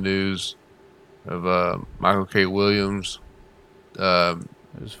up to the news of Michael K. Williams. it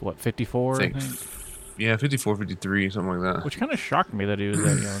was what 54, I think. Yeah, 54, 53, something like that. Which kind of shocked me that he was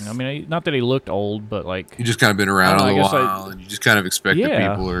that young. I mean, not that he looked old, but like You just kind of been around I a guess while, and you just kind of expect that Yeah.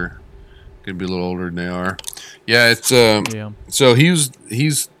 people are going to be a little older than they are. Yeah, it's yeah. So he's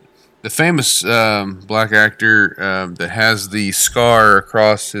the famous black actor that has the scar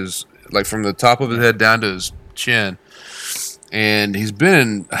across his, like from the top of his head down to his chin. And he's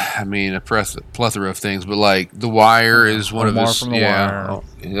been in, a plethora of things, but like The Wire is one Omar of his. from The Wire.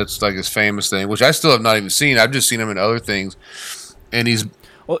 That's like his famous thing, which I still have not even seen. I've just seen him in other things. And he's.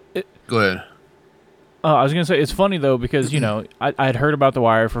 Well, Go ahead. I was gonna say it's funny though because I'd heard about The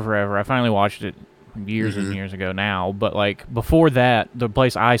Wire for forever. I finally watched it years and years ago now, but like before that, the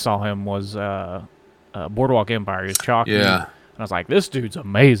place I saw him was Boardwalk Empire. He was Chalky. Yeah. And I was like, this dude's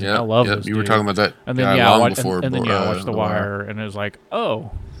amazing. I love this. You were dude. talking about that. And then guy I long watched, before. and then I watched The Wire, and it was like,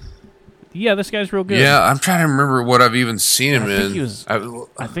 oh, yeah, this guy's real good. Yeah, I'm trying to remember what I've even seen him I think in. he was-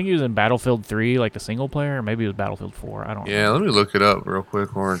 I think he was in Battlefield 3, like the single player, or maybe it was Battlefield 4. I don't know. Yeah, let me look it up real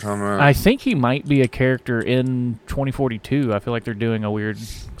quick while we're talking about. I think he might be a character in 2042. I feel like they're doing a weird,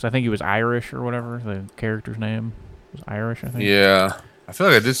 because I think he was Irish or whatever. The character's name was Irish, I think. Yeah, I feel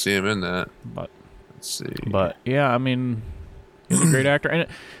like I did see him in that. But Let's see. yeah, I mean, he's a great actor,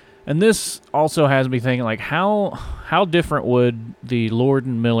 and this also has me thinking like how different would the Lord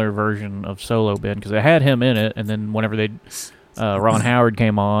and Miller version of Solo been? Because it had him in it, and then whenever Ron Howard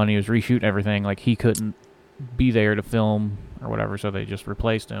came on, he was reshooting everything. Like he couldn't be there to film or whatever, so they just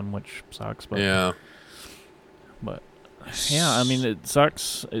replaced him, which sucks. But Yeah. But yeah, I mean, it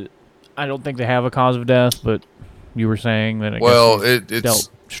sucks. I don't think they have a cause of death, but you were saying that it's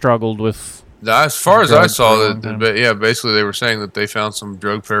struggled with. as far as I drugs saw for a long that. time. But yeah, basically they were saying that they found some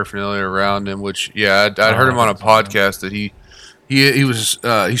drug paraphernalia around him. Which I'd heard him on a podcast that he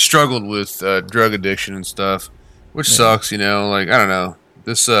struggled with drug addiction and stuff, which sucks. Like I don't know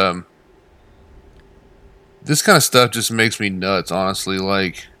this this kind of stuff just makes me nuts. Honestly,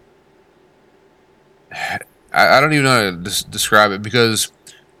 like. I don't even know how to describe it because,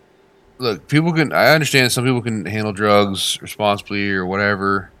 look, I understand some people can handle drugs responsibly or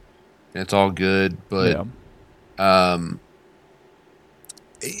whatever, and it's all good. But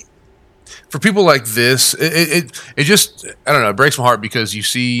for people like this, it just, I don't know, it breaks my heart because you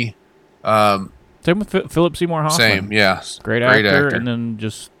see. Same with Philip Seymour Hoffman. Same, yeah, great actor, and then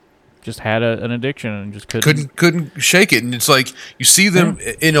just had an addiction and just couldn't shake it, and it's like you see them,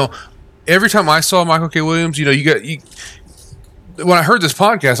 every time I saw Michael K. Williams, you know, when I heard this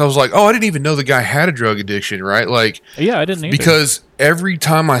podcast, I was like, oh, I didn't even know the guy had a drug addiction, right? Like, Yeah, I didn't either. because every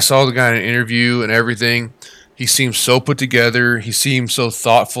time I saw the guy in an interview and everything, he seemed so put together. He seemed so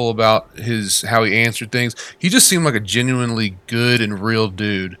thoughtful about how he answered things. He just seemed like a genuinely good and real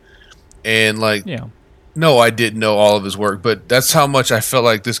dude. And like, Yeah. no, I didn't know all of his work, but that's how much I felt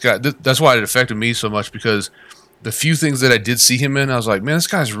like this guy. That's why it affected me so much, because the few things that I did see him in, I was like, man, this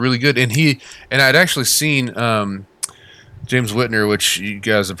guy's really good. And I'd actually seen James Whitner, which you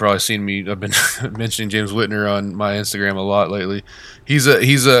guys have probably seen me. I've been mentioning James Whitner on my Instagram a lot lately. He's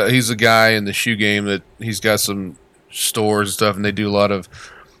a guy in the shoe game that he's got some stores and stuff, and they do a lot of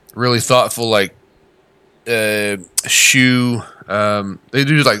really thoughtful like shoe. They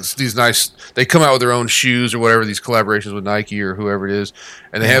do like these nice. They come out with their own shoes or whatever, these collaborations with Nike or whoever it is,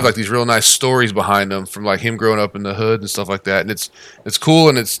 and they have like these real nice stories behind them from like him growing up in the hood and stuff like that. And it's cool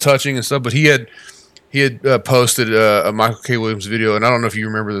and it's touching and stuff. But he had posted a Michael K. Williams video, and I don't know if you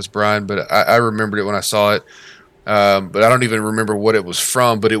remember this, Brian, but I remembered it when I saw it. But I don't even remember what it was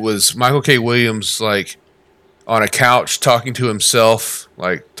from. But it was Michael K. Williams like on a couch talking to himself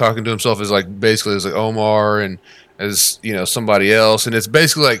as like basically as like Omar and as, you know, somebody else, and it's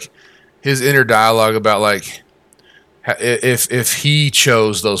basically like his inner dialogue about like if he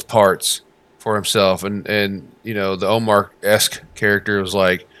chose those parts for himself, and you know, the Omar-esque character was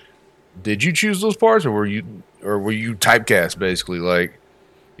like, did you choose those parts, or were you typecast, basically, like,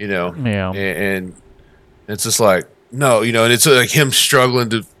 you know? Yeah. And it's just like, no, you know, and it's like him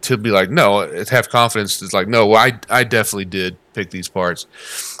struggling to be like, no, have confidence. It's like, no, I definitely did pick these parts,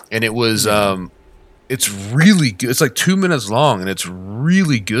 and it was it's really good. It's like 2 minutes long, and it's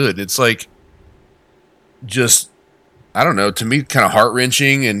really good. It's like, just, I don't know, to me, kind of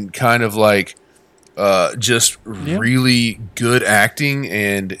heart-wrenching and kind of like just really good acting,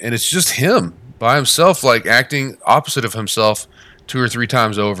 and it's just him by himself, like acting opposite of himself 2 or 3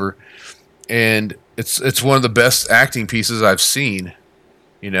 times over, and it's one of the best acting pieces I've seen,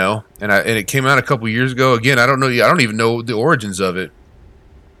 you know. And it came out a couple years ago. Again, I don't even know the origins of it.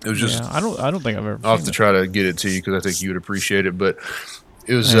 It was just, I don't think I've ever. I'll have to try to get it to you because I think you would appreciate it. But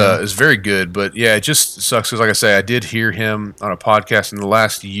it was very good. But yeah, it just sucks because, like I say, I did hear him on a podcast in the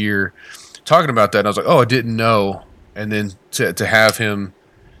last year talking about that, and I was like, oh, I didn't know. And then to have him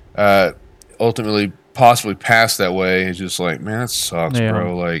ultimately possibly pass that way is just like, man, that sucks,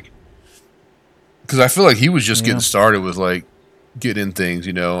 bro. Like, because I feel like he was just getting started with like getting in things,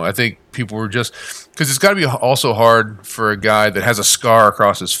 you know. I think people were just, because it's got to be also hard for a guy that has a scar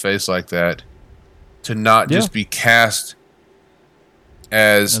across his face like that to not just be cast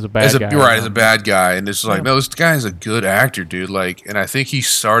as a bad guy, and it's like, no, this guy is a good actor, dude. Like, and I think he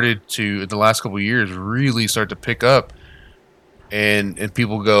started to, in the last couple of years, really start to pick up, and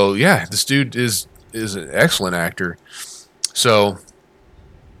people go, yeah, this dude is an excellent actor. So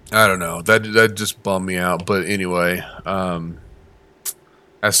I don't know, that just bummed me out. But anyway, that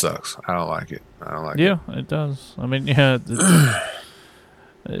sucks. I don't like it. Yeah, it does. I mean, yeah,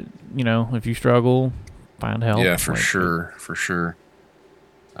 you know, if you struggle, find help. Yeah, for sure.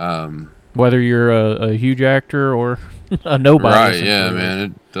 Whether you're a huge actor or a nobody. Right, yeah, man.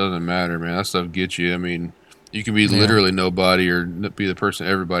 It doesn't matter, man. That stuff gets you. I mean, you can be literally nobody or be the person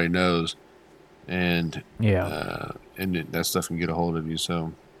everybody knows. And that stuff can get a hold of you.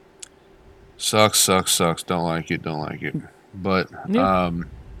 So, sucks. Don't like it. But,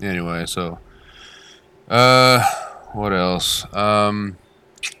 anyway, so, what else? We'll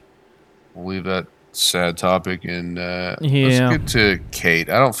leave that sad topic, and let's get to Kate.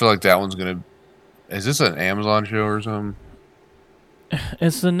 I don't feel like that one's gonna. Is this an Amazon show or something?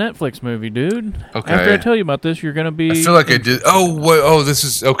 It's the Netflix movie, dude. Okay. After I tell you about this, you're gonna be. I feel like I did. Oh, this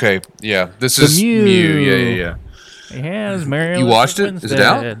is okay. Yeah, this is Mew. Yeah. It has Mary. You watched it? Is it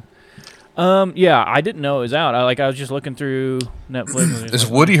out? Yeah, I didn't know it was out. I was just looking through Netflix. Is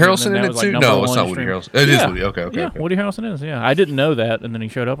Woody Harrelson in it too? No, it's not Woody Harrelson. It is Woody. Okay. Yeah, Woody Harrelson is. Yeah, I didn't know that, and then he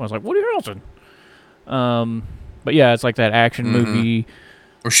showed up, and I was like, Woody Harrelson. But yeah, it's like that action movie.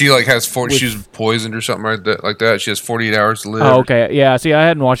 Or she like has 40. She's poisoned or something like that. She has 48 hours to live. Oh, okay. Yeah. See, I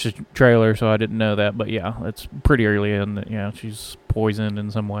hadn't watched the trailer, so I didn't know that. But yeah, it's pretty early in that. Yeah, she's poisoned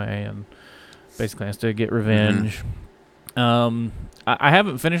in some way, and basically has to get revenge. I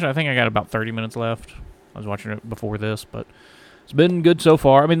haven't finished. I think I got about 30 minutes left. I was watching it before this, but it's been good so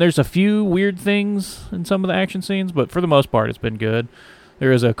far. I mean, there's a few weird things in some of the action scenes, but for the most part, it's been good.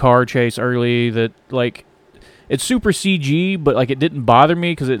 There is a car chase early that, like, it's super CG, but, like, it didn't bother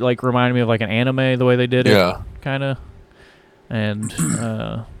me because it, like, reminded me of, like, an anime, the way they did it, kind of. And,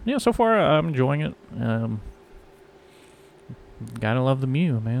 so far, I'm enjoying it. Gotta love the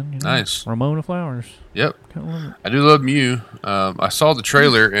Mew, man. Nice. Ramona Flowers. Yep. Gotta love it. I do love Mew. I saw the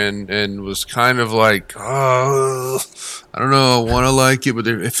trailer and was kind of like, oh, I don't know, I want to like it, but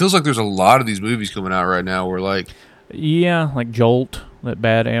it feels like there's a lot of these movies coming out right now where like, Yeah, like Jolt, that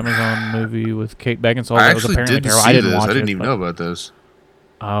bad Amazon movie with Kate Beckinsale. I That was actually apparently didn't terrible. see I didn't this. watch I didn't it, even but- know about this.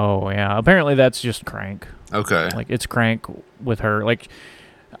 Oh yeah, apparently that's just Crank. Okay. Like it's Crank with her. Like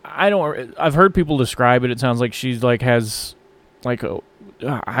I've heard people describe it. It sounds like she's like has like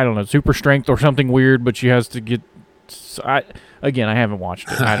I don't know, super strength or something weird, but she has to get. I haven't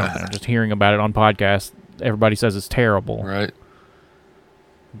watched it. I don't know. Just hearing about it on podcasts, everybody says it's terrible. Right.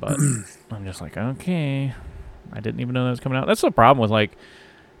 But I'm just like, okay, I didn't even know that was coming out. That's the problem with like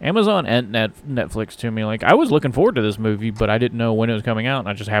Amazon and Netflix to me. Like I was looking forward to this movie, but I didn't know when it was coming out, and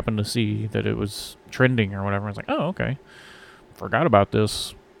I just happened to see that it was trending or whatever. I was like, oh, okay, forgot about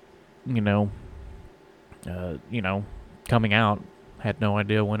this. Coming out. Had no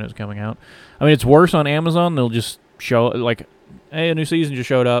idea when it was coming out. I mean, it's worse on Amazon. They'll just show like, hey, a new season just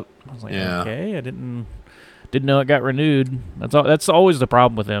showed up. I was like, Yeah. okay, I didn't know it got renewed. That's always the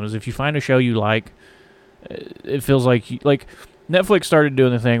problem with them is if you find a show you like, it feels like Netflix started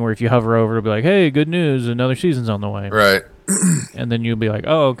doing the thing where if you hover over, it'll be like, hey, good news, another season's on the way. Right. And then you'll be like,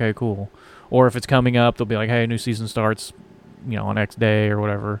 oh, okay, cool. Or if it's coming up, they'll be like, hey, a new season starts, on X day or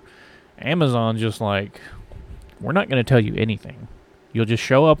whatever. Amazon's just like, we're not going to tell you anything. You'll just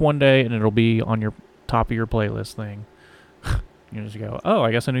show up one day and it'll be on your top of your playlist thing. You just go, oh,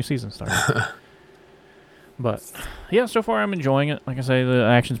 I guess a new season started. But yeah, so far I'm enjoying it. Like I say, the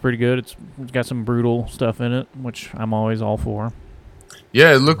action's pretty good. It's got some brutal stuff in it, which I'm always all for.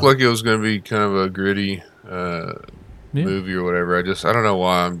 Yeah, it looked like it was going to be kind of a gritty movie or whatever. I don't know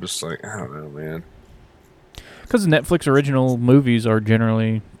why. I'm just like, I don't know, man. Because Netflix original movies are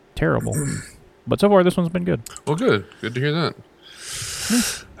generally terrible. But so far, this one's been good. Well, good. Good to hear that.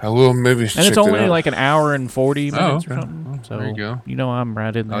 I will maybe check And it's it only out. like an hour and 40 minutes okay. or something. Oh, So there you go. I'm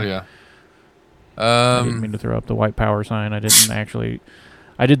right in there. Oh, yeah. I didn't mean to throw up the white power sign. I didn't actually.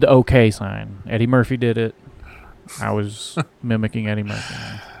 I did the okay sign. Eddie Murphy did it. I was mimicking Eddie Murphy.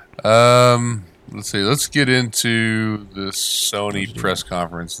 Let's see. Let's get into the Sony Let's do press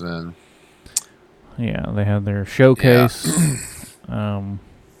conference then. Yeah, they had their showcase.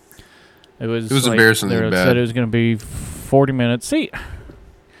 It was like, embarrassingly they bad. said it was going to be 40 minutes. See,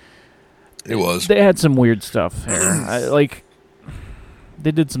 It was. they had some weird stuff there. They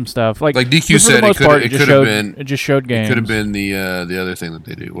did some stuff. Like DQ but for the said, most part, it just could have showed- been. It just showed games. It could have been the other thing that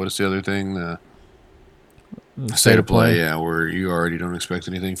they do. What is the other thing? The The state of play. Yeah, where you already don't expect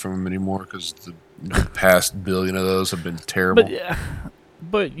anything from them anymore because the past billion of those have been terrible.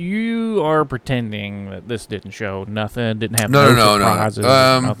 But you are pretending that this didn't show nothing, didn't have No. surprises,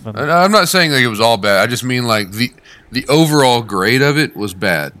 nothing. I'm not saying like it was all bad. I just mean like the overall grade of it was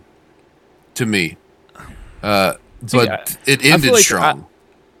bad to me. But it ended feel like strong.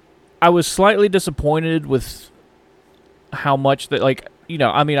 I was slightly disappointed with how much that,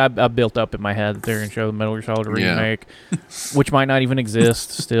 I built up in my head that they're going to show the Metal Gear Solid Yeah. remake, which might not even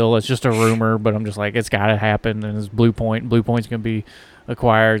exist still. It's just a rumor, but I'm just like, it's got to happen, and it's Blue Point. Blue Point's going to be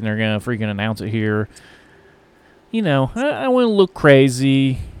acquired, and they're going to freaking announce it here. I want to look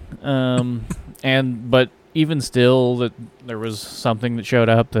crazy, but even still, that there was something that showed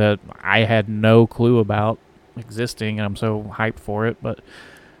up that I had no clue about existing, and I'm so hyped for it, but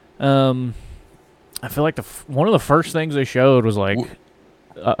I feel like one of the first things they showed was like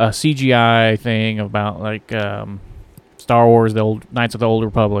a CGI thing about like Star Wars: The Old Knights of the Old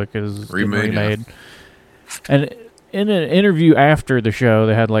Republic is getting remade. And in an interview after the show,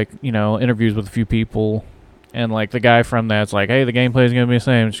 they had interviews with a few people, and like the guy from that's like, "Hey, the gameplay is gonna be the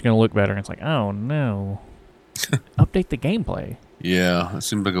same. It's just gonna look better." And it's like, "Oh no, update the gameplay." Yeah, it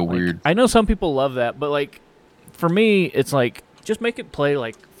seemed like a weird. I know some people love that, but like for me, it's like just make it play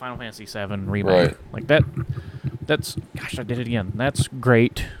like Final Fantasy VII Remake. Right. Like that. That's gosh, I did it again. That's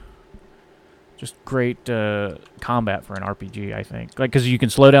great. Just great combat for an RPG, I think. Like because you can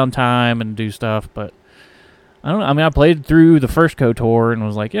slow down time and do stuff, but I don't know. I mean, I played through the first KOTOR and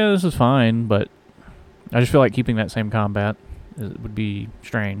was like, yeah, this is fine, but I just feel like keeping that same combat would be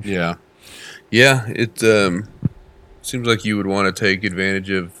strange. Yeah. It seems like you would want to take advantage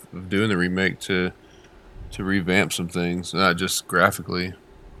of doing the remake to revamp some things, not just graphically.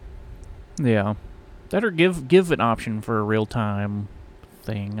 Yeah, that or give an option for a real time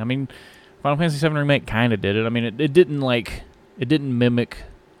thing. I mean, Final Fantasy VII Remake kind of did it. I mean, it didn't mimic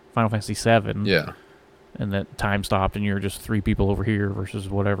Final Fantasy VII. Yeah. And that time stopped, and you're just 3 people over here versus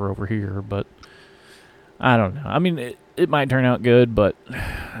whatever over here. But I don't know. I mean, it might turn out good, but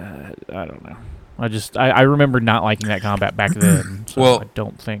I don't know. I remember not liking that combat back then. So Well- I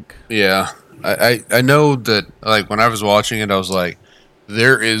don't think. Yeah, I know that. Like when I was watching it, I was like,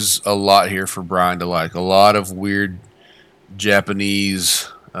 there is a lot here for Brian to like. A lot of weird Japanese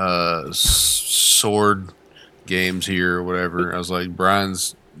sword games here or whatever. I was like,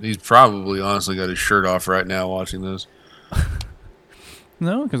 he's probably honestly got his shirt off right now watching this.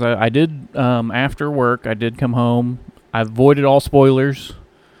 No, because I did, after work, I did come home. I avoided all spoilers,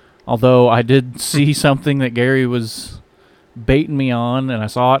 although I did see something that Gary was baiting me on, and I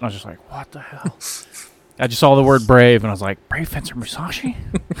saw it, and I was just like, what the hell? I just saw the word Brave, and I was like, Brave Fencer Musashi?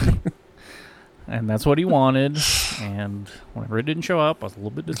 And that's what he wanted, and whenever it didn't show up, I was a little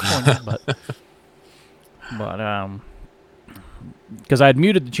bit disappointed, but because I had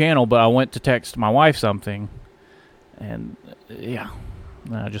muted the channel, but I went to text my wife something, and yeah.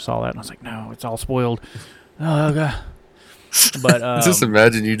 And I just saw that, and I was like, no, it's all spoiled. Oh, God. But Just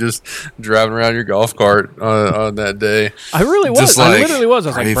imagine you just driving around your golf cart on that day. I really was. just I like, literally was. I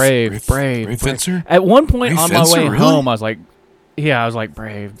was like, Brave. Brave Fencer? At one point Brave on my Fencer, way really? home, I was like,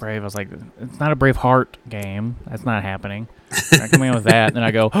 Brave. I was like, it's not a Brave Heart game. That's not happening. I come in with that, and then I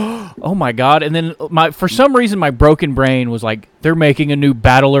go, oh, my God. And then for some reason, my broken brain was like, they're making a new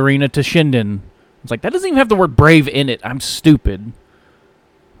Battle Arena to Shinden. It's like, that doesn't even have the word Brave in it. I'm stupid.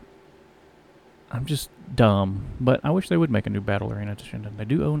 I'm just dumb, but I wish they would make a new Battle Arena to Shinden. They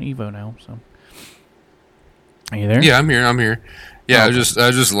do own Evo now, so. Are you there? Yeah, I'm here. Yeah, Oh, I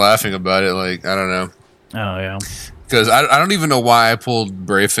was just laughing about it. Like, I don't know. Oh, yeah. Because I don't even know why I pulled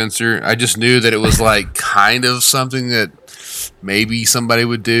Brave Fencer. I just knew that it was like kind of something that maybe somebody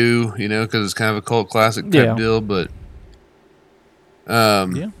would do, because it's kind of a cult classic type Yeah. deal. But,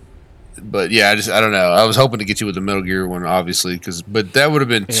 Yeah. But yeah, I don't know. I was hoping to get you with the Metal Gear one, obviously, but that would have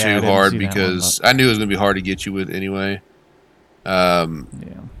been Yeah, I too didn't hard see that one, because I knew it was going to be hard to get you with anyway. Yeah.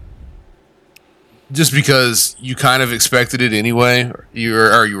 Just because you kind of expected it anyway, or you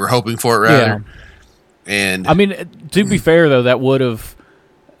were hoping for it rather. Yeah. And I mean, to be fair, though, that would have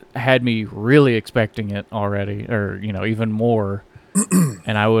had me really expecting it already, or, even more.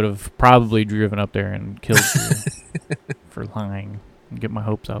 And I would have probably driven up there and killed you for lying and get my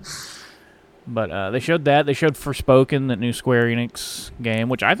hopes up. But they showed that. They showed Forspoken, that new Square Enix game,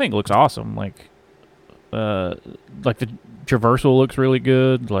 which I think looks awesome. Like the traversal looks really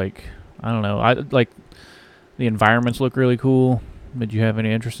good. Like, I don't know. The environments look really cool. Did you have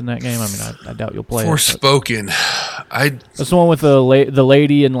any interest in that game? I mean, I doubt you'll play it. Forspoken. That's the one with the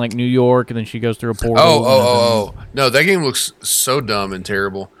lady in like New York, and then she goes through a portal. Oh. No, that game looks so dumb and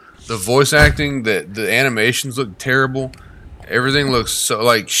terrible. The voice acting, the animations look terrible. Everything looks so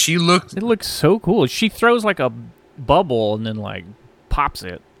like she looked. It looks so cool. She throws like a bubble and then like pops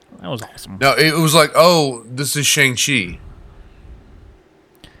it. That was awesome. No, it was like, oh, this is Shang-Chi.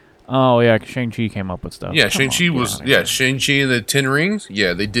 Oh yeah, Shang-Chi came up with stuff. Yeah, Come Shang-Chi on, was get outta here. Shang-Chi and the Ten Rings.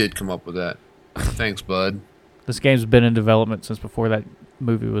 Yeah, they did come up with that. Thanks, bud. This game's been in development since before that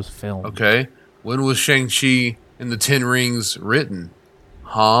movie was filmed. Okay, when was Shang-Chi and the Ten Rings written?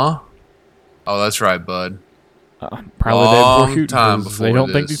 Huh? Oh, that's right, bud. Probably the day before Long shooting. time 'Cause before they don't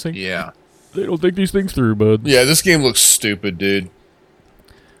this. think these things. Yeah. They don't think these things through, bud. Yeah, this game looks stupid, dude.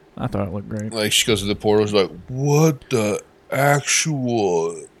 I thought it looked great. Like she goes to the portal, she's like, "What the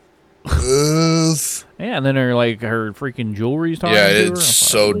actual F?" Yeah, and then her freaking jewelry's talking Yeah, to her. it's I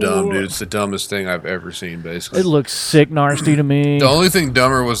so thought, dumb, "Whoa." dude. It's the dumbest thing I've ever seen, basically. It looks sick nasty to me. The only thing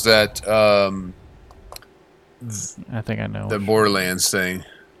dumber was that I think I know. the Borderlands thing.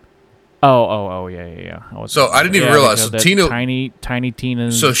 Oh, yeah. So I didn't even realize. So that Tina, tiny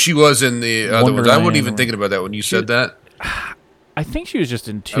Tina's. so she was in the other ones. I wasn't Wonderland even or- thinking about that when you said that. I think she was just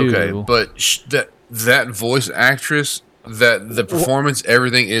in two. Okay, but that voice actress, that the performance,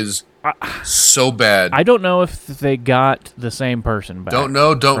 everything is so bad. I don't know if they got the same person back. Don't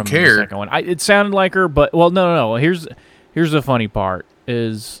know, don't from the care. second one. It sounded like her, but no. Here's the funny part: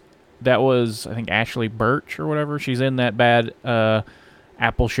 is that was I think Ashley Birch or whatever. She's in that bad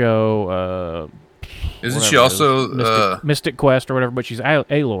Apple show. Isn't whatever she it also? is. Mystic Quest or whatever? But she's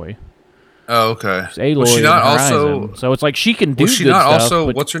Aloy. Oh, okay. She's Aloy. Was she not in Horizon. also? So it's like she can do. Was she good not stuff, also?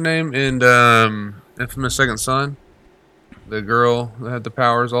 but- What's her name in Infamous Second Son? The girl that had the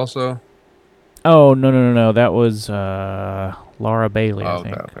powers also. Oh no! That was Laura Bailey. I Oh,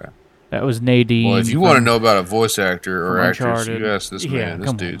 think okay. that was Nadine. Well, if you from- want to know about a voice actor or from actress, Uncharted. you ask this Yeah, man. This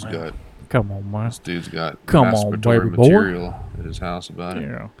come on, dude's man. got. come on, man. This dude's got. Come on, masturbatory baby boy. material at his house about it.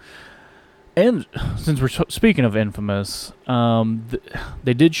 Yeah. And since we're speaking of Infamous,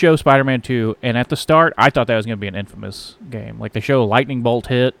 they did show Spider-Man 2, and at the start, I thought that was going to be an Infamous game. Like, they show a lightning bolt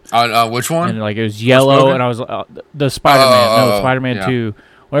hit, On which one? and like it was yellow, Forspoken? and I was the Spider-Man. Oh, no, Spider-Man yeah. 2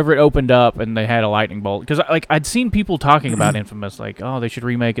 whenever it opened up and they had a lightning bolt, because like I'd seen people talking about Infamous, like, oh, they should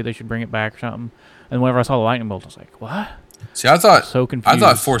remake it, they should bring it back or something. And whenever I saw the lightning bolt, I was like, what? See, I thought So confused. I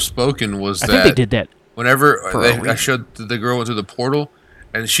thought Forspoken was I that. think they did that. Whenever For a I reason. showed the girl went through the portal,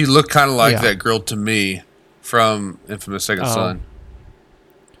 and she looked kind of like Yeah. that girl to me from Infamous Second Oh. Son.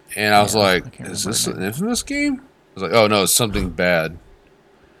 And I was Yeah, I like, can't "Is remember this her an Infamous game?" I was like, "Oh no, it's something bad,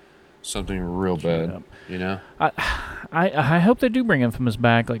 something real bad." Yep. You know? I hope they do bring Infamous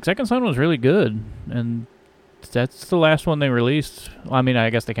back. Like, Second Son was really good, and that's the last one they released. Well, I mean, I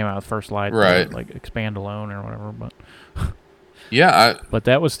guess they came out with First Light, Right. like Expand Alone or whatever, Yeah, but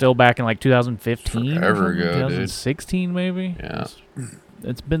that was still back in like 2015, or Forever something, ago, dude. 2016 maybe. Yeah.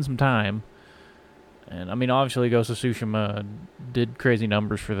 It's been some time. And I mean, obviously, Ghost of Tsushima did crazy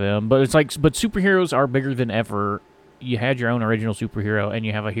numbers for them, but it's like, but superheroes are bigger than ever. You had your own original superhero, and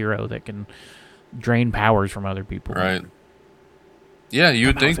you have a hero that can drain powers from other people. right. Yeah, you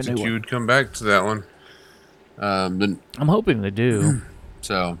would Come out think with a that new you one. would come back to that one. But I'm hoping they do.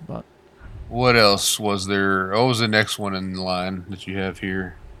 so, But- what else was there? What was the next one in line that you have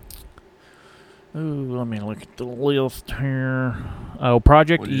here? Ooh, let me look at the list here. Oh,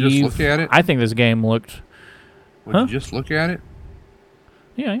 Project Would you Eve. just look at it? I think this game looked. Would Huh? you just look at it?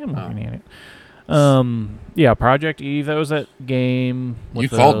 Yeah, I am Oh. looking at it. Yeah, Project Eve. That was that game. With You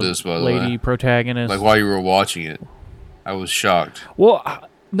the called this, by the lady way. protagonist. Like while you were watching it, I was shocked. Well,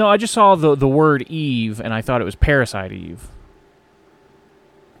 no, I just saw the word Eve, and I thought it was Parasite Eve.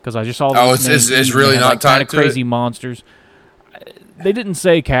 Because I just saw. Oh, this name it's Eve, and really it had, not like, kinda tied to crazy monsters. They didn't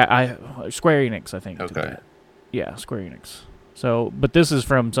say Square Enix, I think. did Okay. that. Yeah, Square Enix. So, but this is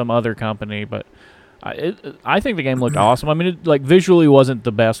from some other company. But I think the game looked awesome. I mean, it like visually wasn't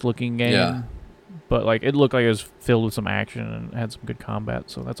the best looking game. Yeah. But like it looked like it was filled with some action and had some good combat.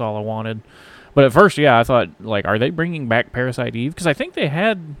 So that's all I wanted. But at first, yeah, I thought like, are they bringing back Parasite Eve? Because I think they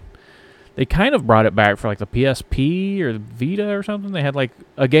kind of brought it back for like the PSP or the Vita or something. They had like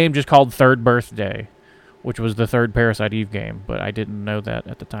a game just called Third Birthday, which was the third Parasite Eve game, but I didn't know that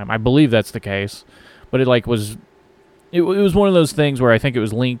at the time. I believe that's the case, but it like was, it was one of those things where I think it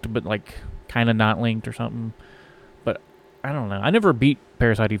was linked, but like kind of not linked or something. But I don't know. I never beat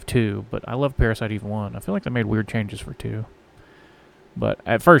Parasite Eve 2, but I love Parasite Eve 1. I feel like they made weird changes for 2. But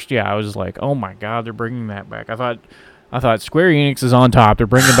at first, yeah, I was just like, oh my god, they're bringing that back. I thought Square Enix is on top. They're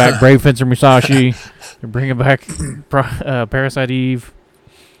bringing back Brave Fencer Musashi. They're bringing back Parasite Eve.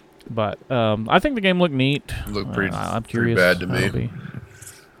 But I think the game looked neat. Looked pretty, I'm pretty curious. bad to how me. it'll be.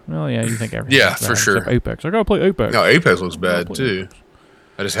 Well, yeah, you think everything. Yeah, for sure. Apex. I gotta play Apex. No, Apex looks bad play too.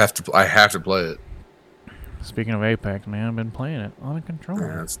 I just have to. I have to play it. Speaking of Apex, man, I've been playing it on a controller.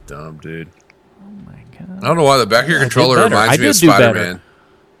 Man, that's dumb, dude. Oh my god. I don't know why the back of your I did controller better. I reminds me of did do better. Spider-Man.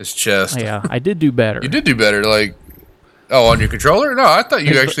 His chest. Yeah, I did do better. You did do better. Like, oh, on your controller? No, I thought you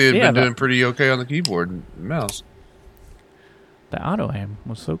It's- actually had yeah, been doing pretty okay on the keyboard and mouse. The auto aim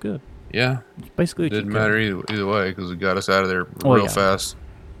was so good. Yeah, It's basically a didn't cheat code. matter either way because it got us out of there Well, real yeah. fast.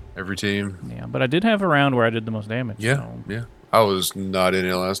 Every team. Yeah, but I did have a round where I did the most damage. Yeah, So, yeah. I was not in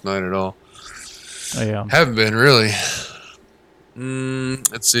it last night at all. yeah. Haven't been really.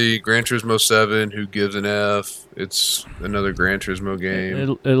 Let's see. Gran Turismo 7. Who gives an F? It's another Gran Turismo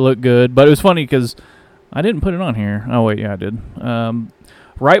game. It looked good, but it was funny because I didn't put it on here. Oh wait, yeah, I did.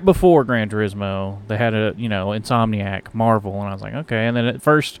 Right before Gran Turismo, they had a Insomniac Marvel, and I was like, okay. And then at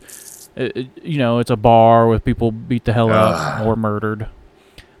first, it's a bar with people beat the hell up or murdered,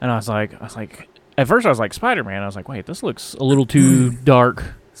 and I was like, at first I was like Spider-Man. I was like, wait, this looks a little too dark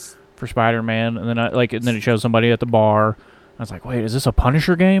for Spider-Man, and then and then it shows somebody at the bar. I was like, wait, is this a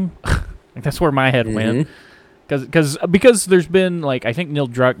Punisher game? Like that's where my head went. Because there's been like I think Neil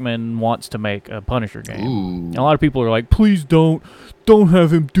Druckmann wants to make a Punisher game. Ooh. And a lot of people are like, please don't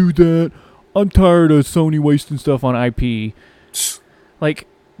have him do that. I'm tired of Sony wasting stuff on IP. Like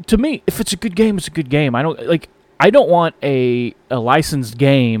to me, if it's a good game, it's a good game. I don't want a licensed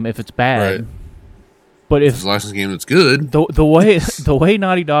game if it's bad. Right. But It's a licensed game that's good. the way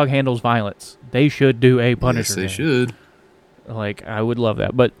Naughty Dog handles violence, they should do a Punisher Yes, they game. should. Like, I would love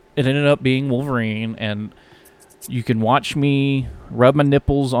that. But it ended up being Wolverine, and you can watch me rub my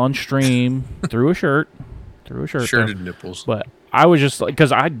nipples on stream through a shirt. Shirted nipples. But I was just like,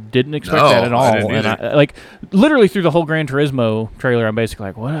 because I didn't expect No, that at all. I didn't And either. I, like, literally through the whole Gran Turismo trailer, I'm basically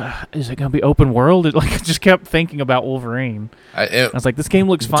like, what? Is it going to be open world? It, like, I just kept thinking about Wolverine. I was like, this game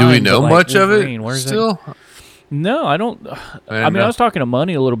looks fine. Do we know but, like, much of Wolverine, it where's still? No, I don't. I mean, I was talking to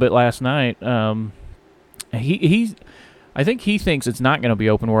Money a little bit last night. I think he thinks it's not going to be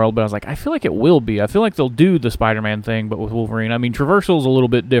open world, but I was like, I feel like it will be. I feel like they'll do the Spider-Man thing, but with Wolverine. I mean, traversal's a little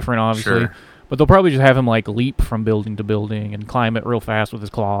bit different, obviously, Sure. But they'll probably just have him like leap from building to building and climb it real fast with his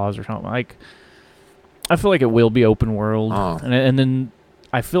claws or something. Like, I feel like it will be open world, and then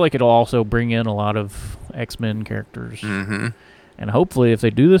I feel like it'll also bring in a lot of X-Men characters. Mm-hmm. And hopefully, if they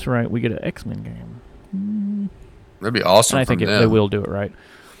do this right, we get an X-Men game. That'd be awesome. And I think they will do it right.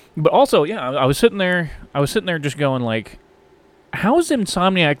 But also, yeah, I was sitting there just going like, how is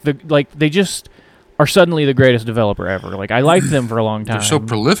Insomniac they just are suddenly the greatest developer ever? Like, I liked them for a long time. They're so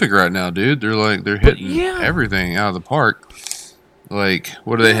prolific right now, dude. They're hitting everything out of the park. Like,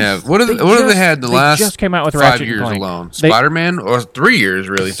 what do they have? What have they had in the last just came out with 5 Ratchet years and Clank. alone? Spider-Man, or 3 years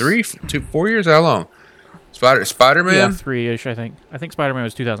really? 4 years? How long? Spider-Man? Yeah, 3-ish, I think. I think Spider-Man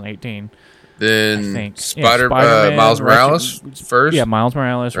was 2018. Then Spider-Man, Miles Morales first? Yeah, Miles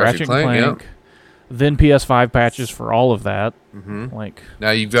Morales, Ratchet and Clank. Yep. Then PS5 patches for all of that. Mm-hmm. Like,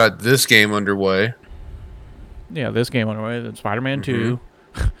 now you've got this game underway. Yeah, this game underway. Then Spider-Man 2.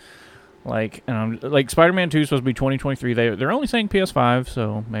 Like, and I'm like, Spider-Man 2 is supposed to be 2023. They're only saying PS5,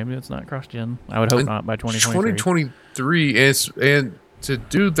 so maybe it's not cross-gen. I would hope not by 2023. 2023, and to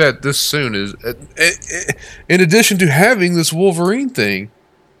do that this soon is, in addition to having this Wolverine thing.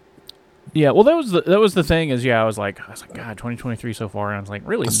 Yeah, well, that was the thing is, I was like, God, 2023 so far, and I was like,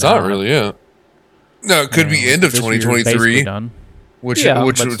 really? It's not really, yeah. No, it could be end of 2023, which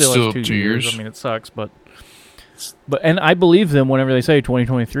would still 2 years. I mean, it sucks, but and I believe them whenever they say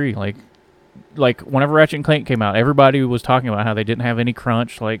 2023. Like whenever Ratchet and Clank came out, everybody was talking about how they didn't have any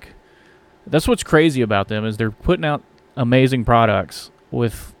crunch. Like, that's what's crazy about them is they're putting out amazing products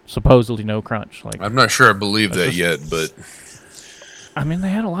with supposedly no crunch. Like, I'm not sure I believe that yet, but I mean, they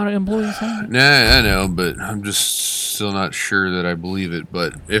had a lot of employees. Nah, I know, but I'm just still not sure that I believe it.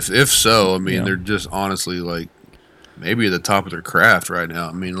 But if so, I mean, they're just honestly like maybe at the top of their craft right now.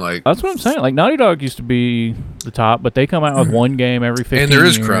 I mean, like, that's what I'm saying. Like, Naughty Dog used to be the top, but they come out with one game every 15 years. And there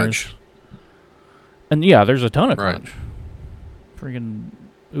is crunch. And yeah, there's a ton of crunch. Freaking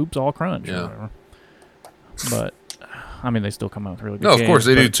oops, all crunch. Yeah. Or whatever. But I mean, they still come out with really good games. games. No, of course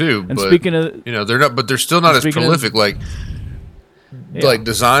they do too. And but, speaking of, they're not, but they're still not as prolific. Like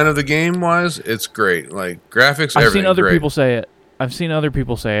design of the game wise, it's great. Like graphics, I've seen other great. people say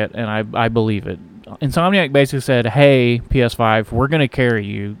it. And I believe it. Insomniac basically said, "Hey, PS5, we're gonna carry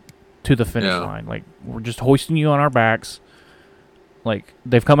you to the finish line. Like, we're just hoisting you on our backs." Like,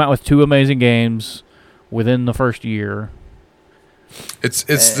 they've come out with 2 amazing games within the first year. It's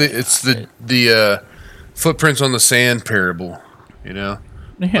the footprints on the sand parable, Yeah.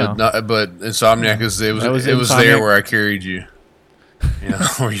 But Insomniac it was there where I carried you.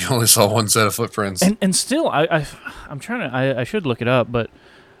 Where you only saw one set of footprints. And still, I'm trying to. I should look it up, but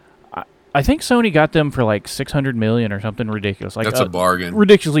I think Sony got them for like $600 million or something ridiculous. Like, that's a bargain.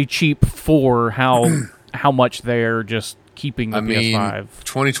 Ridiculously cheap for how much they're just keeping the PS5.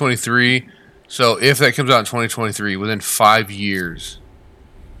 2023. So if that comes out in 2023, within 5 years,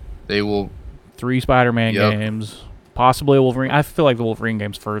 they will 3 Spider-Man games, possibly a Wolverine. I feel like the Wolverine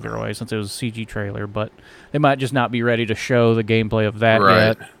game's further away since it was a CG trailer, but they might just not be ready to show the gameplay of that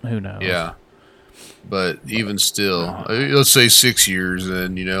yet. Who knows? Yeah. But even still, let's say 6 years,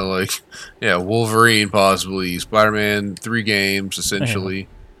 then Wolverine possibly, Spider-Man 3 games essentially,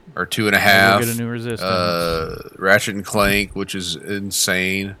 or 2.5. We'll get a new Resistance. Ratchet and Clank, which is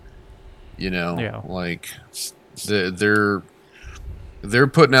insane. Like they're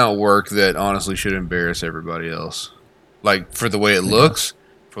putting out work that honestly should embarrass everybody else. Like for the way it looks,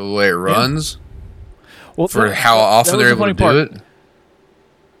 for the way it runs, for how often they're able to do it.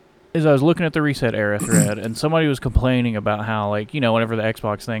 Is I was looking at the Reset Era thread, and somebody was complaining about how, like, whenever the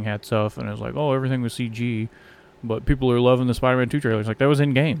Xbox thing had stuff, and it was like, oh, everything was CG, but people are loving the Spider-Man 2 trailers. Like, that was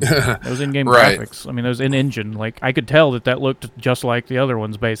in-game. That was in-game graphics. I mean, that was in-engine. Like, I could tell that looked just like the other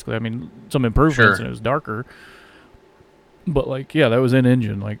ones, basically. I mean, some improvements, and it was darker. But, like, yeah, that was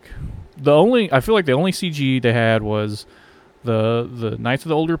in-engine. Like, I feel like the only CG they had was the Knights of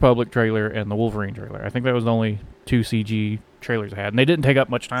the Old Republic trailer and the Wolverine trailer. I think that was the only 2 CG trailers I had, and they didn't take up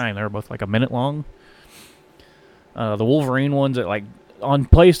much time. They were both like a minute long. The Wolverine ones at like on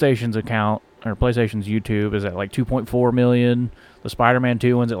PlayStation's account or PlayStation's YouTube is at like 2.4 million. The Spider-Man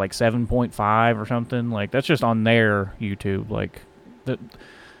 2 one's at like 7.5 or something. Like, that's just on their YouTube. Like, the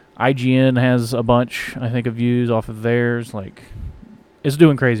IGN has a bunch, I think, of views off of theirs. Like, it's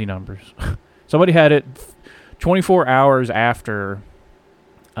doing crazy numbers. Somebody had it 24 hours after.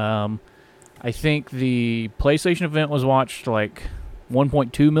 I think the PlayStation event was watched like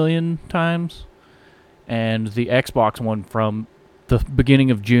 1.2 million times, and the Xbox one from the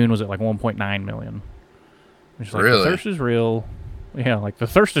beginning of June was at like 1.9 million. Which is like, really? The thirst is real. Yeah, like the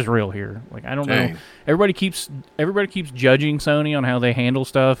thirst is real here. Like, I don't know. Everybody keeps judging Sony on how they handle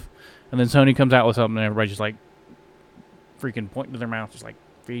stuff, And then Sony comes out with something, and everybody's just like freaking pointing to their mouth, just like,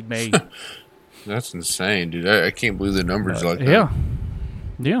 feed me. That's insane, dude. I can't believe the numbers like that.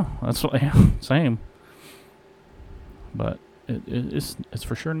 Yeah, that's what. Yeah, same. But it's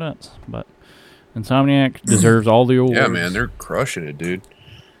for sure nuts. But Insomniac deserves all the awards. Yeah, man, they're crushing it, dude.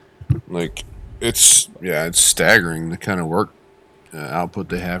 Like, it's staggering the kind of work output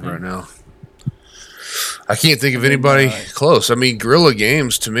they have right now. I can't think of anybody close. I mean, Guerrilla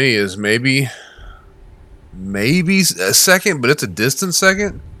Games to me is maybe a second, but it's a distant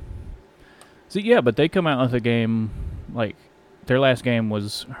second. So yeah, but they come out with a game like their last game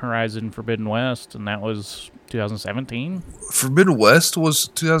was Horizon Forbidden West, and that was 2017. Forbidden West was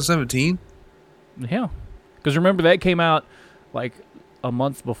 2017. Yeah, because remember that came out like a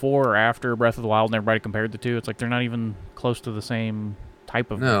month before or after Breath of the Wild, and everybody compared the two. It's like they're not even close to the same type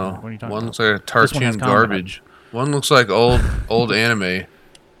of. No, what are you talking one about? looks like a cartoon garbage. One looks like old anime,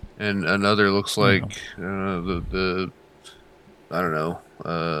 and another looks like the I don't know.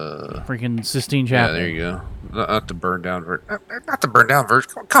 Freaking Sistine Chapel. Yeah, there you go. Not the burned down version. Not the burned down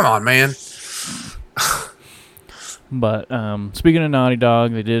version. Come on, man. But speaking of Naughty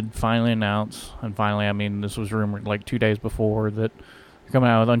Dog, they did finally announce, and finally, I mean, this was rumored like 2 days before, that they're coming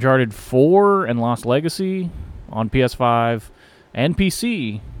out with Uncharted 4 and Lost Legacy on PS5 and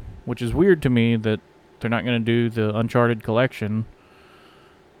PC, which is weird to me that they're not going to do the Uncharted collection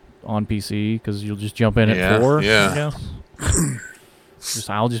on PC because you'll just jump in at 4. Yeah. I guess.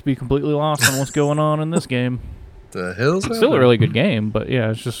 I'll just be completely lost on what's going on in this game. The hell's It's still a really good game, but yeah,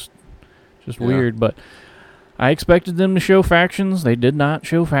 it's just weird. But I expected them to show factions. They did not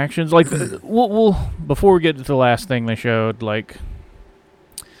show factions. Like, we'll before we get to the last thing they showed, like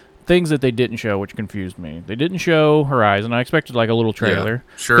things that they didn't show, which confused me. They didn't show Horizon. I expected like a little trailer,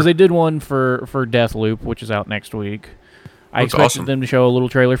 sure, because they did one for Deathloop, which is out next week. I Looks expected awesome. them to show a little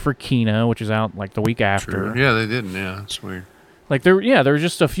trailer for Kena, which is out like the week after. True. Yeah, they didn't. Yeah, that's weird. Like there were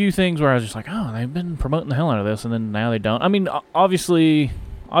just a few things where I was just like, oh, they've been promoting the hell out of this, and then now they don't. I mean, obviously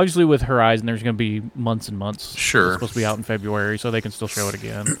with Horizon, there's going to be months and months. Sure, it's supposed to be out in February, so they can still show it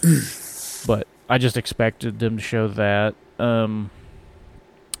again. But I just expected them to show that.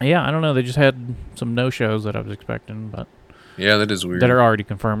 Yeah, I don't know. They just had some no-shows that I was expecting, but yeah, that is weird. that are already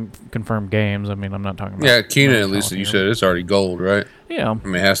confirmed games. I mean, I'm not talking about. Yeah, Kena, at least you said it's already gold, right? Yeah, I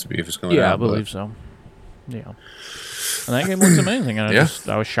mean, it has to be if it's going out. yeah, I believe so. Yeah. And that game looks amazing, and Yeah.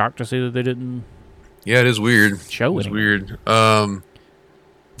 I was shocked to see that they didn't Yeah, it is weird. show it. It's weird.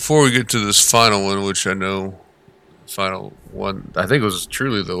 Before we get to this final one, which I know, final one, I think it was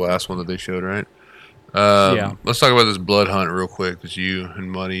truly the last one that they showed, right? Yeah. Let's talk about this Blood Hunt real quick that you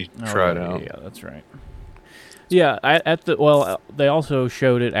and Money tried out. Yeah, that's right. Yeah, they also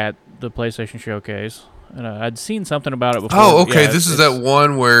showed it at the PlayStation Showcase, and I'd seen something about it before. Oh, okay. Yeah, this is that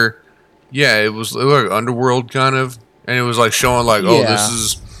one where, it was like Underworld kind of, and it was like showing like, oh, this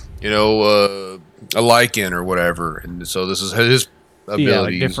is, a Lycan or whatever, and so this is his abilities. Yeah,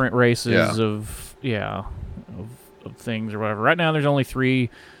 like different races Yeah. of things or whatever. Right now, there's only 3.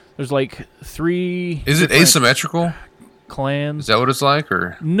 There's like 3. Is it different asymmetrical? clans? Is that what it's like,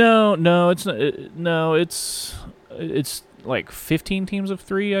 or No, it's not. No, it's like 15 teams of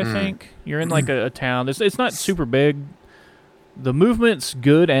 3. I think you're in like a town. It's not super big. The movement's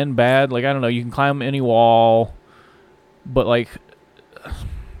good and bad. Like, I don't know. You can climb any wall, but like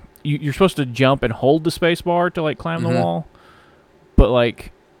you're supposed to jump and hold the space bar to like climb the wall. But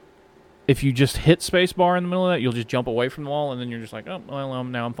like, if you just hit space bar in the middle of that, you'll just jump away from the wall, and then you're just like, oh, well,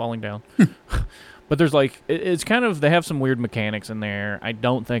 now I'm falling down. But there's like, it's kind of, they have some weird mechanics in there. I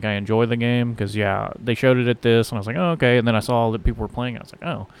don't think I enjoy the game because, they showed it at this, and I was like, oh, okay. And then I saw that people were playing it. I was like,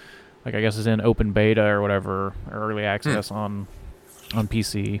 oh, like I guess it's in open beta or whatever, or early access on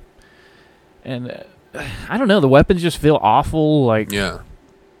PC. And I don't know, the weapons just feel awful. Like, yeah,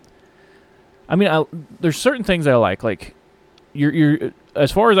 I mean, there's certain things I like. Like, you're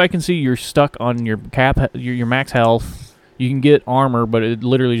as far as I can see, you're stuck on your your max health. You can get armor, but it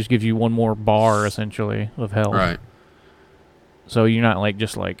literally just gives you one more bar, essentially, of health. right. So you're not like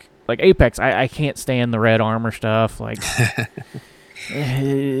just like Apex. I can't stand the red armor stuff. Like,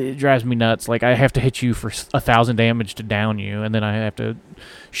 it drives me nuts. Like, I have to hit you for 1,000 damage to down you, and then I have to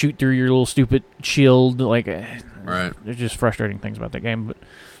shoot through your little stupid shield. Like, Right. there's just frustrating things about that game.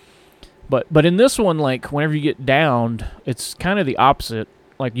 But in this one, like, whenever you get downed, it's kind of the opposite.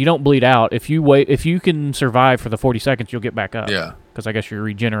 Like, you don't bleed out. If you can survive for the 40 seconds, you'll get back up. Yeah. Because I guess you're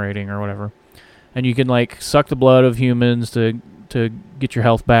regenerating or whatever. And you can, like, suck the blood of humans to get your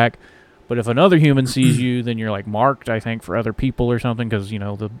health back. But if another human sees you, then you're, like, marked, I think, for other people or something, because,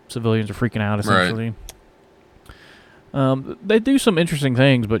 the civilians are freaking out, essentially. They do some interesting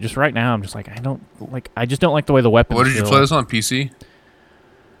things, but just right now, I'm just like, I just don't like the way the weapons What did you feel. play this on PC?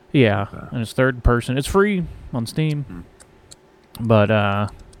 Yeah, and it's third person. It's free on Steam. But,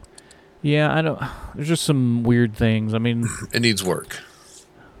 yeah, I don't... There's just some weird things. I mean... It needs work.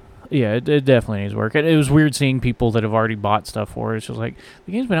 Yeah, it definitely needs work. It was weird seeing people that have already bought stuff for it. It's just like,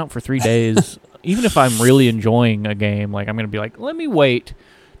 the game's been out for 3 days. Even if I'm really enjoying a game, like, I'm going to be like, let me wait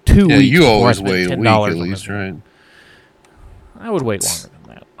 2 weeks. You before I always spend wait a $10 week at on least, this. right? I would wait longer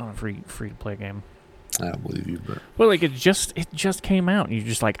than that on a free-to-play game. I believe you, but Well, like, it just came out, and you're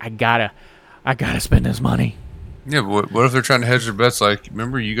just like, I gotta spend this money. yeah. But what if they're trying to hedge their bets? Like,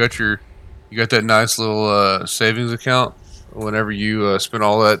 remember, you got that nice little savings account. Whenever you spent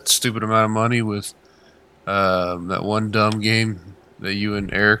all that stupid amount of money with that one dumb game that you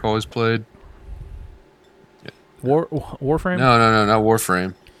and Eric always played. Warframe? No, not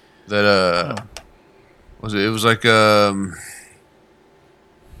Warframe. That was it? It was like I'm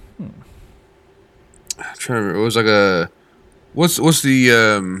trying to remember. It was like a what's the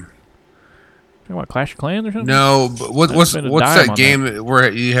Talking about Clash of Clans or something? no? But what's spent a what's dime that on game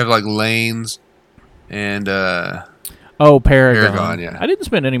where you have like lanes and Oh, Paragon. Paragon, yeah. I didn't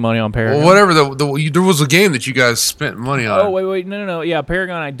spend any money on Paragon. well, whatever there was a game that you guys spent money on. Oh, wait. No. Yeah,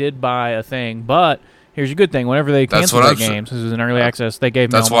 Paragon, I did buy a thing, but here's a good thing. Whenever they That's canceled what that I'm sa- game, since it was in early access, they gave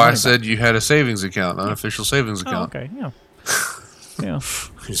me That's all my why I money said you had a savings account, an unofficial savings back. account. Oh, okay, yeah. Yeah,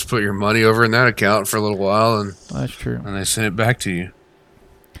 You just put your money over in that account for a little while, and that's true. they send it back to you.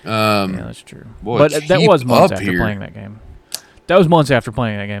 Yeah, that's true. boy, But that keep was months up after here. playing that game. That was months after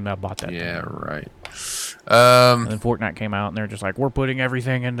playing that game that I bought that. Yeah, thing. right. And then Fortnite came out, and they're just like, we're putting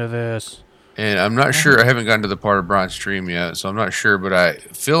everything into this. And I'm not sure. I haven't gotten to the part of Brian's stream yet, so I'm not sure. But I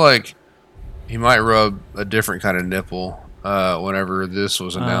feel like he might rub a different kind of nipple whenever this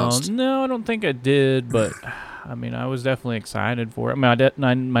was announced. No, I don't think I did, but I mean, I was definitely excited for it. I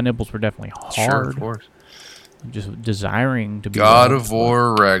mean, my nipples were definitely hard. Sure, of course. Just desiring to be God rubbed, of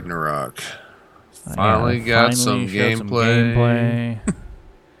War Ragnarok. but, Finally got some showed some gameplay.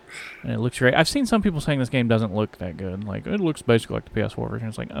 And it looks great. I've seen some people saying this game doesn't look that good. Like, it looks basically like the PS4 version.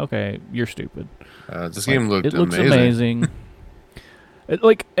 It's like, okay, you're stupid. This game looked It looks amazing.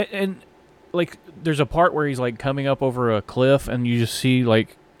 There's a part where he's like coming up over a cliff, and you just see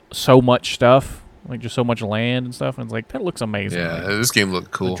like so much stuff, like just so much land and stuff, and it's like that looks amazing. Yeah, Like, this game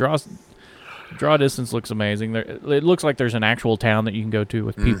looked cool. the draw distance looks amazing. It looks like there's an actual town that you can go to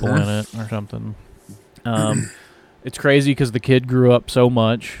with people in it or something. It's crazy because the kid grew up so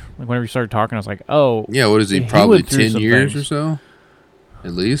much. Like whenever he started talking, I was like, "Oh, Yeah, what is he? he Probably went through 10 some years things. or so,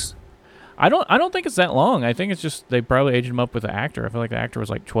 at least. I don't think it's that long. I think it's just they probably aged him up with the actor. I feel like the actor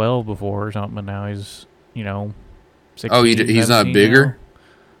was like 12 before or something, and now he's 16. Oh, he's not 17 bigger? now.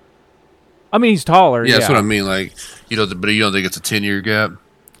 I mean, he's taller. Yeah, Yeah, that's what I mean. Like, but you don't think it's a 10-year gap?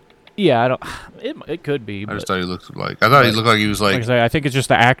 Yeah, I don't. It could be. I But just thought he looked like. I thought he looked like he was like I like. say, I think it's just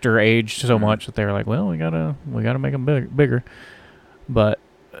the actor aged so much that they were like, well, we gotta make him bigger. But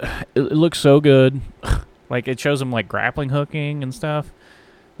it looks so good. Like it shows him like grappling hooking and stuff.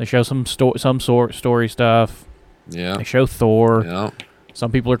 They show some story stuff. Yeah. They show Thor. Yeah.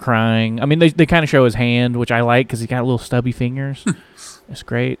 Some people are crying. I mean, they kind of show his hand, which I like because he's got little stubby fingers. It's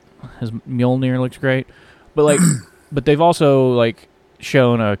great. His Mjolnir looks great. But like, but they've also like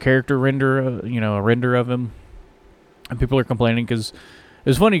shown a character render, a render of him, and people are complaining because it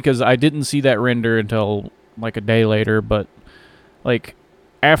was funny because I didn't see that render until like a day later. But like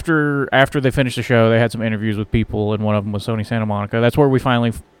after they finished the show, they had some interviews with people, and one of them was Sony Santa Monica. That's where we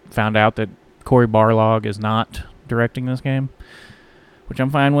finally found out that Cory Barlog is not directing this game, which I'm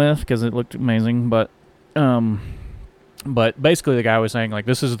fine with because it looked amazing. But basically the guy was saying like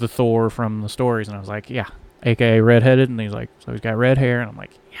this is the Thor from the stories, and I was like, yeah, aka redheaded, and he's like, so he's got red hair, and I'm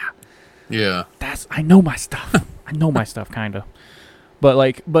like, yeah, Yeah. I know my stuff. I know my stuff kind of.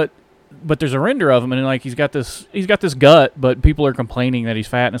 But there's a render of him, and like he's got this gut, but people are complaining that he's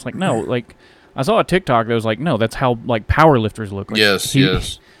fat, and it's like no, like I saw a TikTok that was like no, that's how like power lifters look. Like, Yes.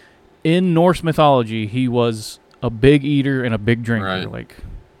 yes. In Norse mythology, he was a big eater and a big drinker. Right. Like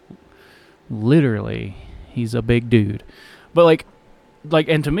literally, he's a big dude. But like,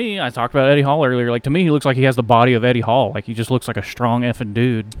 and to me, I talked about Eddie Hall earlier. Like to me, he looks like he has the body of Eddie Hall. Like he just looks like a strong effing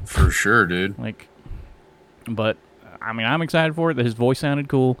dude. For sure, dude. Like, but I mean, I'm excited for it. That his voice sounded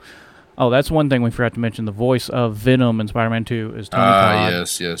cool. Oh, that's one thing we forgot to mention. The voice of Venom in Spider-Man 2 is Tony Todd.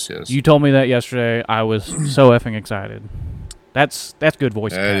 Yes. You told me that yesterday. I was so effing excited. That's good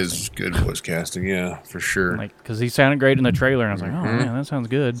voice That casting. is good voice casting. Yeah, for sure. Like, because he sounded great in the trailer, and I was like, oh, man, that sounds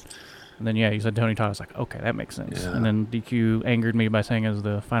good. And then, yeah, you said Tony Todd. I was like, okay, that makes sense. Yeah. And then DQ angered me by saying it was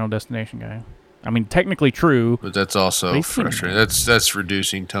the Final Destination guy. I mean, technically true. But that's also He's seen frustrating. it. That's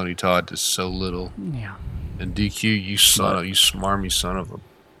reducing Tony Todd to so little. Yeah. And DQ, you smarmy son of a.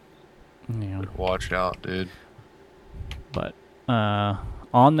 Yeah. Watch out, dude. But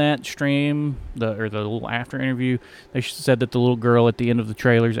on that stream, the little after interview, they said that the little girl at the end of the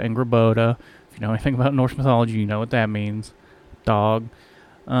trailer is Angrboda. If you know anything about Norse mythology, you know what that means. Dog.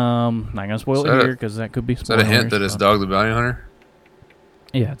 Not gonna spoil it here because that could be. Is that a hint that it's Dog the Bounty Hunter?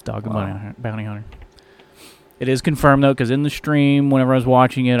 Yeah, it's Dog the Bounty Hunter. It is confirmed though, because in the stream, whenever I was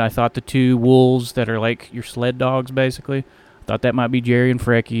watching it, I thought the two wolves that are like your sled dogs, basically, I thought that might be Jerry and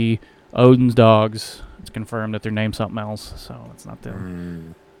Frecky, Odin's dogs. It's confirmed that they're named something else, so it's not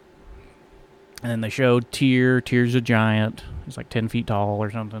them. And then they showed Tyr. Tyr's a giant. He's like 10 feet tall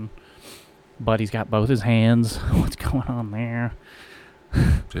or something. But he's got both his hands. What's going on there?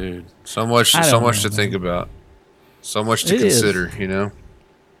 Dude, so much to think about. So much to consider, you know?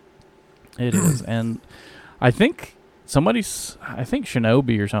 It is. And I think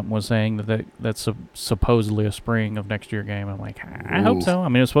Shinobi or something was saying that's supposedly a spring of next year game. I'm like, I hope so. I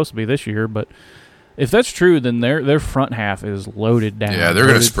mean, it's supposed to be this year, but if that's true, then their front half is loaded down. Yeah, they're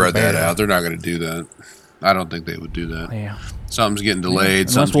going to spread that out. They're not going to do that. I don't think they would do that. Yeah. Something's getting delayed.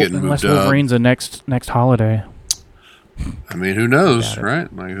 Something's getting moved up. Unless Wolverine's the next holiday. I mean, who knows,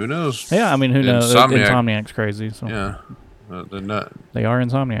 right? Like, who knows? Yeah, I mean, who knows? Insomniac's crazy. So. Yeah. They're not. They are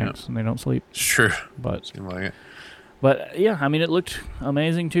insomniacs, and they don't sleep. Sure. But seem like it. But yeah, I mean, it looked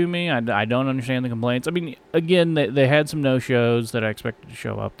amazing to me. I don't understand the complaints. I mean, again, they had some no-shows that I expected to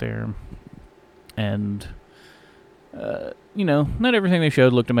show up there. And, not everything they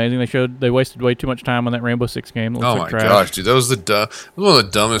showed looked amazing. They wasted way too much time on that Rainbow Six game. Oh my gosh, dude. That was one of the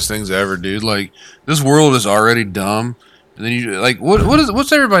dumbest things ever, dude. Like, this world is already dumb. And then you, like,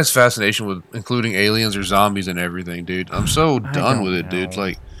 what's everybody's fascination with including aliens or zombies and everything, dude? I'm so done with it, dude.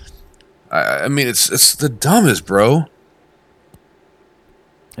 Like, I mean, it's the dumbest, bro.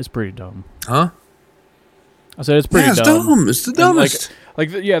 It's pretty dumb. Huh? I said it's pretty dumb. It's the dumbest.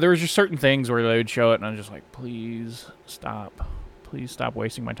 There was just certain things where they would show it, and I'm just like, please stop. Please stop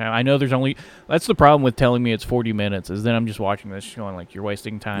wasting my time. I know that's the problem with telling me it's 40 minutes, is then I'm just watching this going like, you're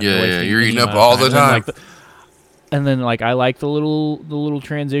wasting time. Yeah, you're eating up all the time. And then, like, I like the little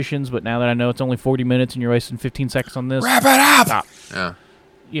transitions, but now that I know it's only 40 minutes and you're wasting 15 seconds on this, wrap it up. Stop. Yeah.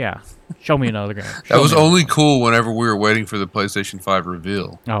 Yeah. Show me another game. That was only cool whenever we were waiting for the PlayStation 5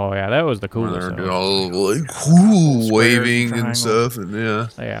 reveal. Oh yeah, that was the coolest. They were doing all like cool waving and stuff, and yeah.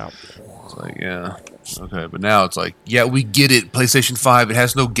 It's like, yeah, okay, but now it's like, yeah, we get it. PlayStation 5, it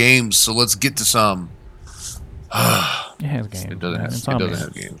has no games, so let's get to some. It has games. It doesn't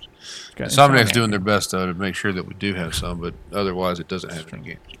have games. Insomniac's doing their best though to make sure that we do have some, but otherwise it doesn't have any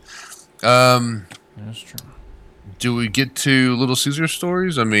games. That's true. Do we get to Little Caesar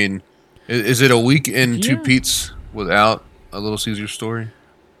stories? I mean, is it a week in Two Pete's without a Little Caesar story?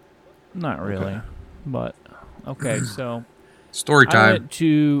 Not really, but okay. So story time. I went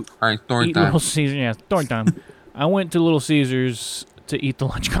to story time. Little Caesar. Yeah, story time. I went to Little Caesars to eat the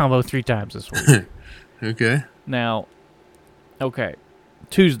lunch combo 3 times this week. Okay. Now,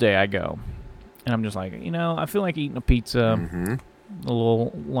 Tuesday I go, and I'm just like, I feel like eating a pizza, a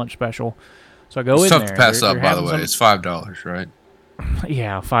little lunch special. So I go in there. It's tough to pass up, by the way. It's $5, right?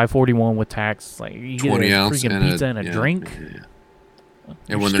 Yeah, $5.41 with tax. Like, you get 20 a ounce freaking pizza and a drink. Yeah.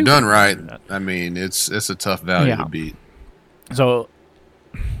 And when they're done right, I mean, it's a tough value to beat. So,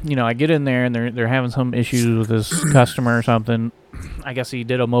 I get in there and they're having some issues with this customer or something. I guess he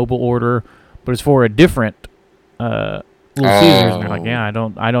did a mobile order, but it's for a different Little Caesars. And they're like, yeah,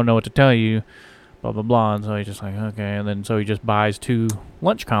 I don't know what to tell you, blah blah blah. And so he's just like, okay. And then so he just buys 2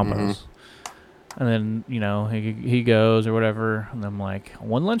 lunch combos. And then, he goes or whatever, and I'm like,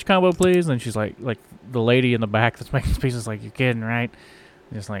 1 lunch combo, please. And then she's like the lady in the back that's making the pizzas, like, you're kidding, right?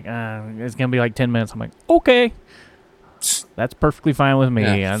 And just like, it's going to be like 10 minutes. I'm like, okay. That's perfectly fine with me.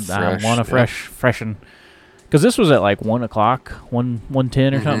 Yeah, I want a freshen. Because this was at like 1 o'clock,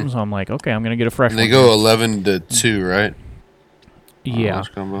 1:10 or something. So I'm like, okay, I'm going to get a fresh one. They go 11 to 2, right? Yeah.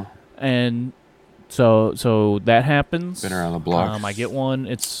 Lunch combo. And so that happens. Been around the block. I get one.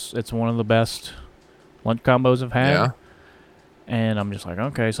 It's one of the best lunch combos I've had. Yeah. And I'm just like,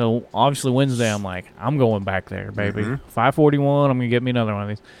 okay. So obviously Wednesday, I'm like, I'm going back there, baby. $5.41. I'm gonna get me another one of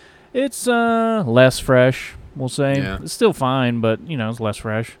these. It's less fresh, we'll say. Yeah. It's still fine, but it's less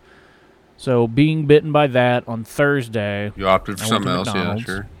fresh. So being bitten by that on Thursday, you opted for something else. McDonald's. Yeah,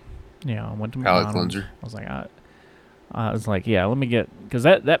 sure. Yeah, I went to Palate McDonald's. cleanser. I was like, yeah, let me get, because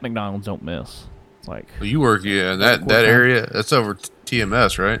that McDonald's don't miss. It's like, well, you work that area. That's over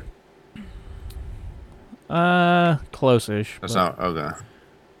TMS, right? Close-ish. That's not okay.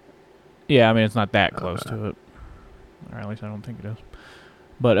 Yeah, I mean it's not that close to it, or at least I don't think it is.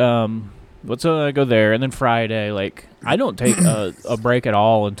 But I go there, and then Friday, like I don't take a break at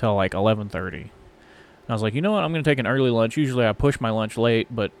all until like 11:30. And I was like, you know what? I'm gonna take an early lunch. Usually I push my lunch late,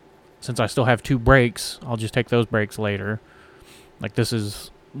 but since I still have 2 breaks, I'll just take those breaks later. Like this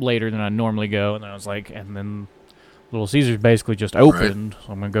is later than I normally go, and I was like, and then Little Caesars basically just opened,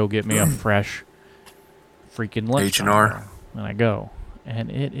 so I'm gonna go get me a fresh freaking lunch. H&R. And I go,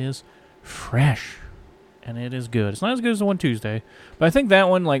 and it is fresh, and it is good. It's not as good as the one Tuesday, but I think that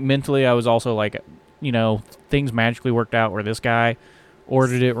one, like mentally, I was also like, you know, things magically worked out where this guy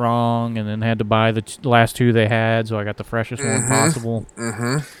ordered it wrong and then had to buy the last 2 they had, so I got the freshest one possible.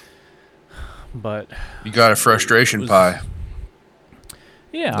 But you got a frustration pie.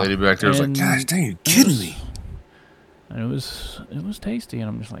 Yeah, Lady back there was like, "Gosh, dang, you kidding me?" And it was tasty, and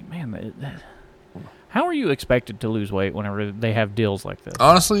I'm just like, man, how are you expected to lose weight whenever they have deals like this?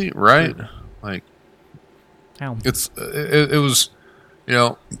 Honestly, right? Like, How? it was, you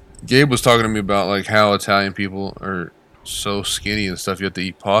know, Gabe was talking to me about like how Italian people are so skinny and stuff. You have to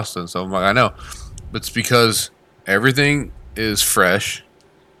eat pasta and stuff. I'm like, I know, but it's because everything is fresh.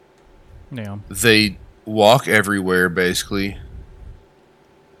 Yeah. They walk everywhere, basically.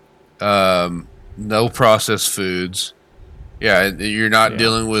 No processed foods. Yeah, you're not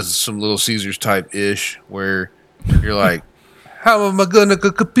dealing with some Little Caesars type ish where you're like, how am I gonna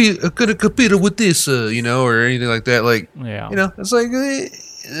compete with this, you know, or anything like that. Like, you know, it's like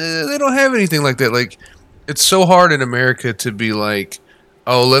they don't have anything like that. Like, it's so hard in America to be like,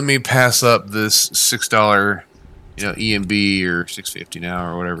 oh, let me pass up this $6, you know, E&B or $6.50 now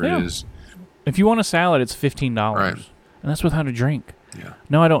or whatever it is. If you want a salad, it's $15, right? And that's without a drink. Yeah.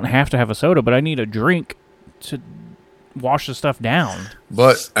 No, I don't have to have a soda, but I need a drink to wash the stuff down.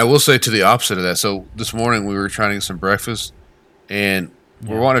 But I will say to the opposite of that. So this morning we were trying to get some breakfast, and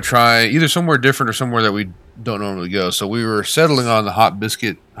we want to try either somewhere different or somewhere that we don't normally go. So we were settling on the Hot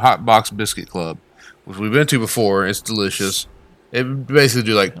Box Biscuit Club, which we've been to before. It's delicious. They basically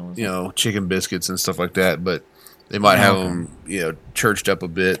do like, you know, chicken biscuits and stuff like that, but they might have them, you know, churched up a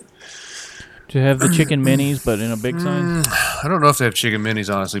bit. Do you have the chicken minis, but in a big size? I don't know if they have chicken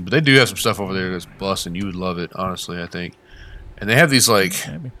minis, honestly, but they do have some stuff over there that's busting. You would love it, honestly, I think. And they have these, like,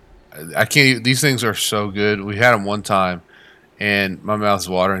 I can't even, these things are so good. We had them one time, and my mouth's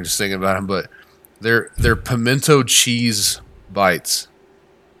watering just thinking about them, but they're pimento cheese bites.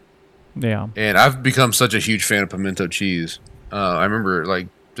 Yeah. And I've become such a huge fan of pimento cheese. I remember, like,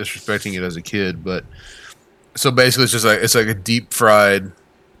 disrespecting it as a kid, but so basically it's like a deep fried,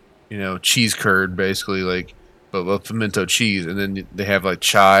 you know, cheese curd, basically, like, but with pimento cheese, and then they have like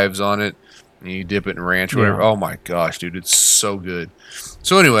chives on it, and you dip it in ranch or whatever. Oh my gosh, dude, it's so good.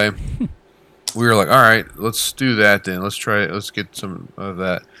 So anyway, we were like, all right, let's do that then. Let's try it. Let's get some of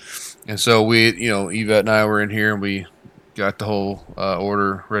that. And so we, you know, Yvette and I were in here, and we got the whole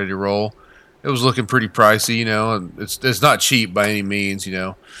order ready to roll. It was looking pretty pricey, you know, and it's not cheap by any means, you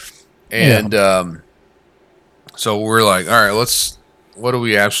know. And so we're like, all right, what do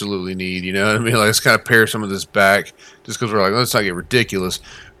we absolutely need? You know what I mean? Like, let's kind of pare some of this back just because we're like, let's not get ridiculous.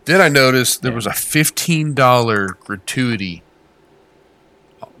 Then I noticed there was a $15 gratuity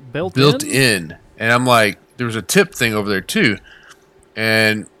built in. And I'm like, there was a tip thing over there too.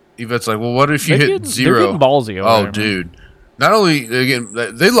 And Yvette's like, well, what if you hit zero? They're getting ballsy over there, dude. Not only, again,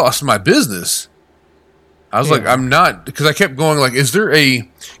 they lost my business. I was like, I'm not, because I kept going like, is there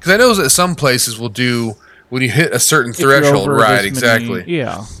because I know that some places will do, when you hit a certain threshold, right? Exactly.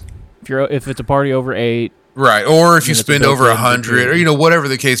 If it's a party over 8, right? Or if you spend over 100, or, you know, whatever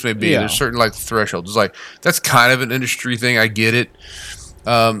the case may be, there's certain like thresholds. It's like, that's kind of an industry thing. I get it.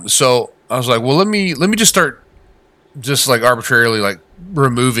 So I was like, well, let me just start, just like arbitrarily, like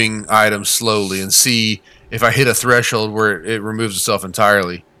removing items slowly and see if I hit a threshold where it removes itself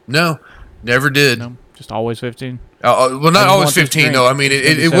entirely. No, never did. No, just always 15. Well, not always 15. No, I mean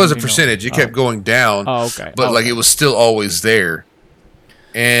it was a percentage. It kept going down. Oh, okay. But like it was still always there.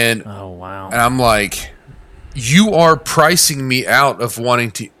 And wow. And I'm like, you are pricing me out of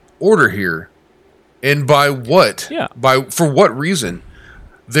wanting to order here, and by what? Yeah. For what reason?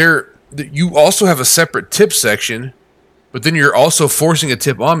 You also have a separate tip section, but then you're also forcing a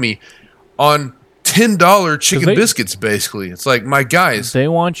tip on me on $10 chicken biscuits, basically. It's like, my guys. They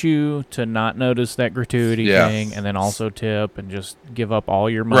want you to not notice that gratuity thing, and then also tip and just give up all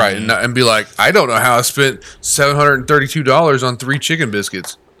your money. Right, and be like, I don't know how I spent $732 on 3 chicken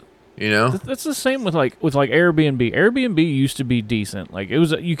biscuits. You know? That's the same with Airbnb. Airbnb used to be decent. Like, it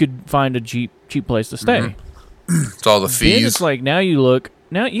was, you could find a cheap place to stay. It's all the fees. Then it's like, now you look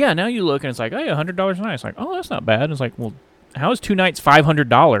and it's like, oh yeah, $100 a night. It's like, oh, that's not bad. It's like, well, how is 2 nights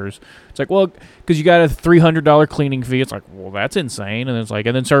 $500? It's like, well, because you got a $300 cleaning fee. It's like, well, that's insane. And it's like,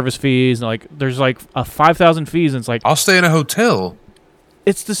 and then service fees, and like, there's like a 5,000 fees, and it's like, I'll stay in a hotel.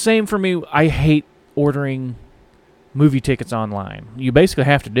 it's the same for me. I hate ordering movie tickets online. You basically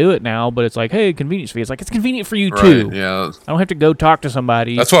have to do it now, but it's like, hey, convenience fee. It's like, it's convenient for you too. Right, yeah. I don't have to go talk to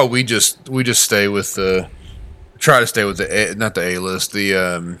somebody. That's why we just stay with try to stay with not the A-list, the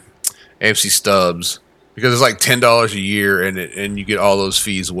AMC Stubs, because it's like $10 a year and you get all those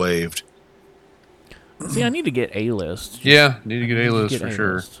fees waived. See, I need to get A-list. Yeah, need to get A-list for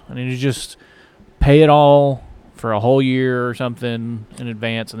sure. I need to just pay it all for a whole year or something in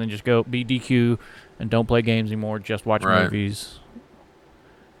advance, and then just go be DQ and don't play games anymore. Just watch movies,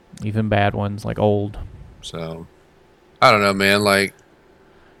 even bad ones like old. So, I don't know, man. Like,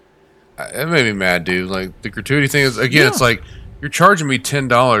 it made me mad, dude. Like the gratuity thing is again, it's like you're charging me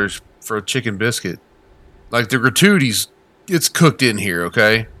 $10 for a chicken biscuit. Like the gratuities, it's cooked in here,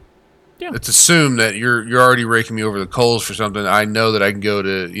 okay? Yeah. It's assumed that you're already raking me over the coals for something I know that I can go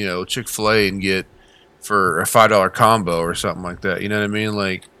to Chick-fil-A and get for a $5 combo or something like that. You know what I mean?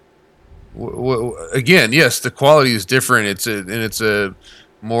 Like, again, yes, the quality is different. It's to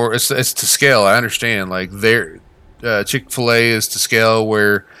scale. I understand. Like Chick-fil-A is to scale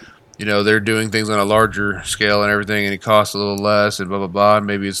where they're doing things on a larger scale and everything, and it costs a little less and blah blah blah. And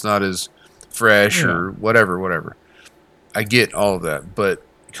maybe it's not as fresh or whatever. I get all of that, but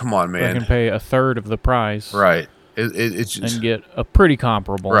come on, man. I can pay a third of the price, right? It's just, and get a pretty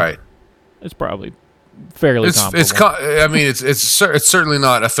comparable. Right. It's probably fairly comparable. It's certainly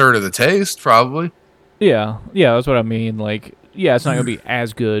not a third of the taste, probably. Yeah, that's what I mean. Like, yeah, it's not gonna be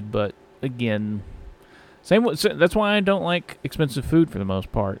as good, but again, that's why I don't like expensive food for the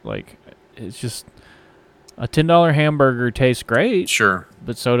most part. Like, it's just a $10 hamburger tastes great, sure,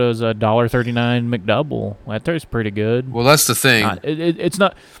 but so does a $1.39 McDouble. That tastes pretty good. Well, that's the thing. It's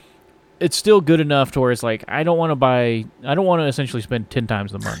not. It's still good enough to where it's like I don't want to essentially spend 10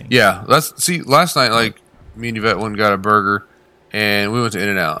 times the money. Yeah, last night, like me and Yvette went and got a burger, and we went to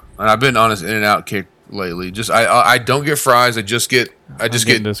In-N-Out, and I've been on this In-N-Out kick lately. Just I don't get fries. I just get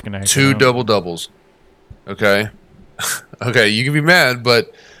two double doubles. Okay, okay, you can be mad,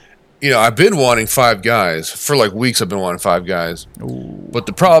 but I've been wanting Five Guys for like weeks. I've been wanting Five Guys. Ooh. But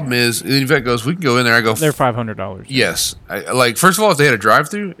the problem is, Yvette goes, we can go in there. I go, they're $500. Yes. First of all, if they had a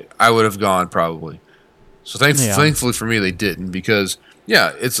drive-thru, I would have gone probably. So thankfully for me, they didn't, because,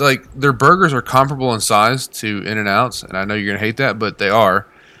 it's like their burgers are comparable in size to In-N-Out's, and I know you're going to hate that, but they are.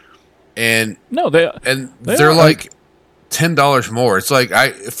 And they're like $10 more. It's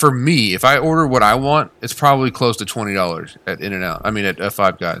like, for me, if I order what I want, it's probably close to $20 at In-N-Out. I mean, at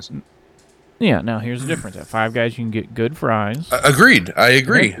Five Guys. Yeah, now here's the difference. At Five Guys, you can get good fries. Agreed. I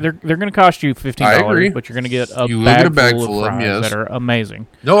agree. They're going to cost you $15, but you're going to get a bag full of fries that are amazing.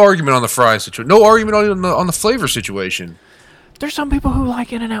 No argument on the fry situation. No argument on the flavor situation. There's some people who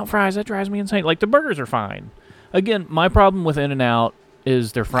like In-N-Out fries. That drives me insane. Like, the burgers are fine. Again, my problem with In-N-Out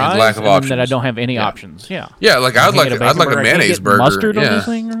is their fries, lack of options. That I don't have any options. Yeah. Yeah, like I'd like a mayonnaise burger. Mustard on this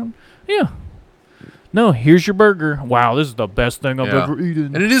thing. Yeah. No, here's your burger. Wow, this is the best thing I've ever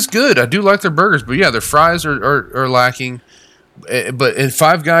eaten. And it is good. I do like their burgers, but their fries are lacking. But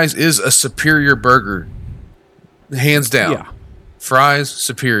Five Guys is a superior burger, hands down. Yeah. Fries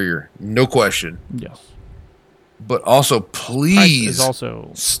superior, no question. Yes. But also, please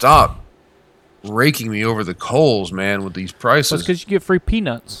also stop raking me over the coals, man, with these prices. That's because you get free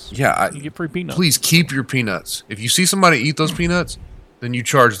peanuts. Yeah, you get free peanuts. Please keep your peanuts. If you see somebody eat those peanuts, then you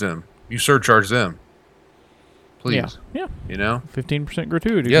charge them. You surcharge them. Please. Yeah. 15%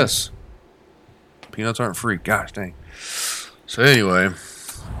 gratuity. Yes. Peanuts aren't free. Gosh dang. So anyway,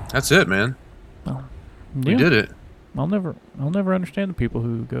 that's it, man. Well, we did it. I'll never understand the people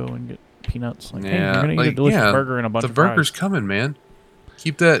who go and get peanuts. Like, hey, you're gonna eat a delicious burger and a bunch of fries. The burger's coming, man.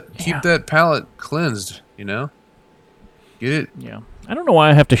 Keep that palate cleansed. Get it. Yeah. I don't know why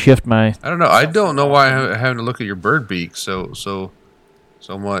I have to shift my. I don't know. I don't know why I'm having to look at your bird beak so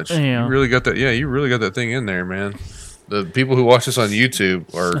much. Yeah. You really got that. Yeah, you really got that thing in there, man. The people who watch this on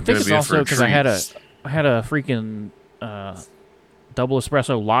YouTube are going to be in for a treat. I had a freaking double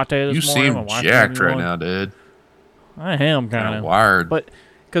espresso latte this morning. You seem jacked right now, dude. I am kind of wired. But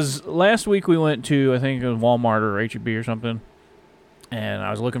because last week we went to, I think it was Walmart or HEB or something, and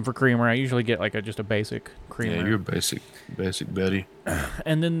I was looking for creamer. I usually get like just a basic creamer. Yeah, you're basic Betty.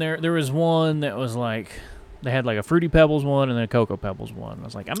 And then there was one that was like, they had like a Fruity Pebbles one and then a Cocoa Pebbles one. I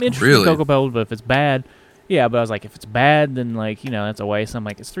was like, I'm interested in Cocoa Pebbles, but if it's bad, yeah. But I was like, if it's bad, then like, that's a waste. I'm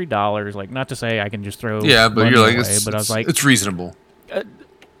like, it's $3. Like, not to say I can just throw. Yeah, but money you're like, away, but I was like, it's reasonable.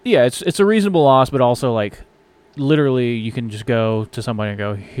 Yeah, it's a reasonable loss, but also like, literally you can just go to somebody and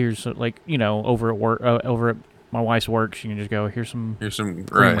go, here's like, over at work, over at my wife's work, you can just go, here's some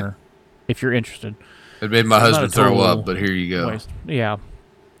creamer right. if you're interested. It made my It's not husband a throw total up, but here you go. waste. Yeah.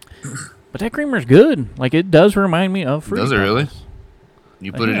 But that creamer's good. Like, it does remind me of fruit. Does it really? Pebbles.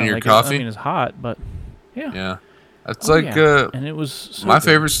 You put it in your like coffee? I mean, it's hot, but yeah. Yeah. That's And it was so my good.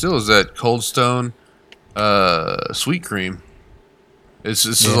 favorite still is that Cold Stone sweet cream. It's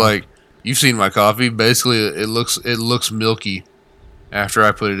just like, you've seen my coffee. Basically, it looks milky after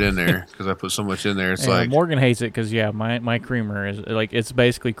I put it in there because I put so much in there. It's like Morgan hates it because my creamer is like, it's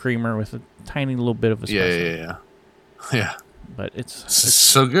basically creamer with a tiny little bit of espresso. yeah. But it's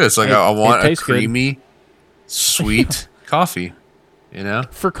So good. It's like I want a creamy, sweet coffee.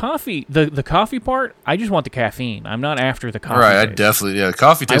 for coffee. The coffee part, I just want the caffeine. I'm not after the coffee. Right. taste. I definitely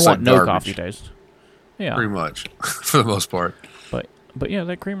coffee tastes I want like no garbage, coffee taste. Yeah, pretty much for the most part. but yeah,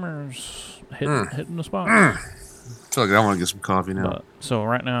 that creamer's hitting the spot. I feel like I want to get some coffee now. But, so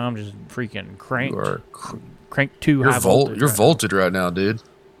right now I'm just freaking cranked. You are Cranked too high voltage. You're right volted right now, dude.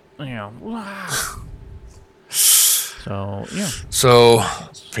 now. Yeah. So yeah. So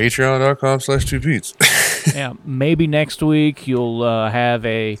patreon.com/2peats. Yeah, maybe next week you'll have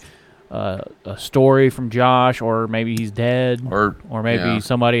a story from Josh, or maybe he's dead, Or maybe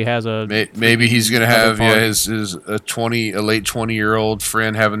somebody has a maybe he's gonna other have party. his a late 20-year-old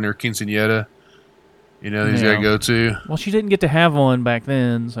friend having their quinceañera. He's Yeah. gotta go to. Well, she didn't get to have one back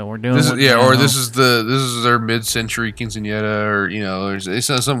then, so we're doing This is what we know. this is their mid-century quinceañera, or it's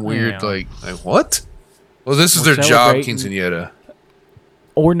not some weird Yeah. like what? Well, this is We're their job celebrating- quinceañera.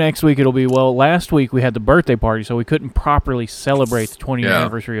 Or next week it'll be, last week we had the birthday party, so we couldn't properly celebrate the 20th Yeah.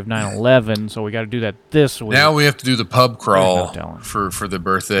 anniversary of 9/11, so we got to do that this week. Now we have to do the pub crawl no telling. for the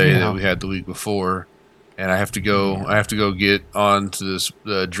birthday Yeah. that we had the week before, and I have to go get onto this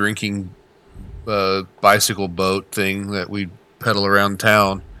drinking bicycle boat thing that we pedal around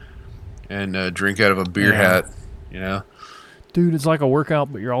town and drink out of a beer Yeah. hat. Dude, it's like a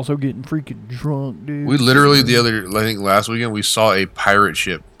workout, but you're also getting freaking drunk, dude. We literally I think last weekend we saw a pirate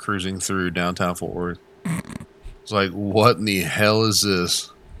ship cruising through downtown Fort Worth. It's like, what in the hell is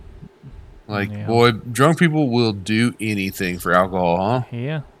this? Like, Yeah. boy, drunk people will do anything for alcohol, huh?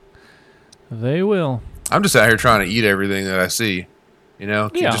 Yeah, they will. I'm just out here trying to eat everything that I see. Yeah.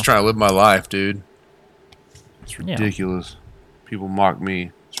 Just trying to live my life, dude. It's Yeah. ridiculous. People mock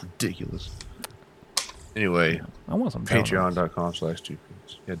me. It's ridiculous. Anyway, I want some donuts. patreon.com/2peats.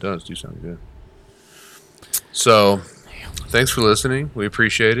 Yeah, it does do sound good. So, thanks for listening. We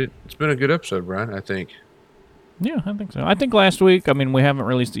appreciate it. It's been a good episode, Brian, I think. Yeah, I think so. I think last week, I mean, we haven't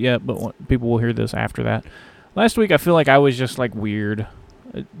released it yet, but people will hear this after that. Last week, I feel like I was just like weird,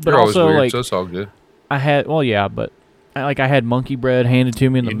 but You're always also weird, like so it's all good. I had, but I had monkey bread handed to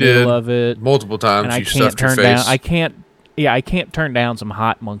me in the You middle did. of it, Multiple times and I you can't stuffed your turn face. down. I can't turn down some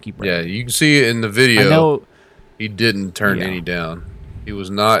hot monkey bread. Yeah, you can see it in the video. I know. He didn't turn Yeah. any down. He was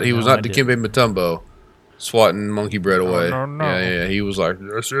not. He was No, not I Dikembe Mutombo, swatting monkey bread away. no. Yeah. He was like,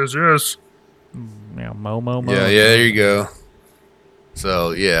 yes. Yeah, mo. Yeah. There you go.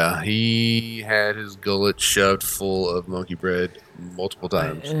 So yeah, he had his gullet shoved full of monkey bread multiple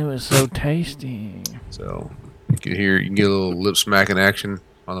times. It was so tasty. So you can get a little lip smacking action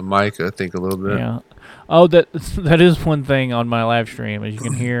on the mic. I think a little bit. Yeah. Oh, that is one thing on my live stream, as you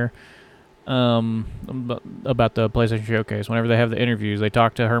can hear. About the PlayStation Showcase. Whenever they have the interviews, they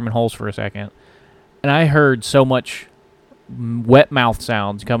talk to Herman Hulse for a second, and I heard so much wet mouth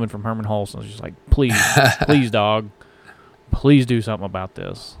sounds coming from Herman Hulse. I was just like, please, dog, please do something about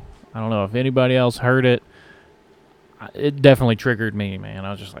this. I don't know if anybody else heard it. It definitely triggered me, man.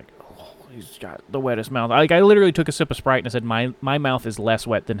 I was just like, oh, he's got the wettest mouth. Like, I literally took a sip of Sprite and I said, my mouth is less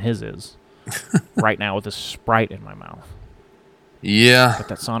wet than his is right now with a Sprite in my mouth. Yeah. Got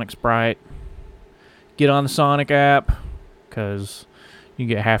that Sonic Sprite. Get on the Sonic app, because you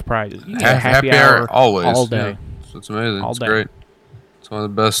get half price. You get happy hour always all day. Yeah. So it's amazing. All It's day. great. It's one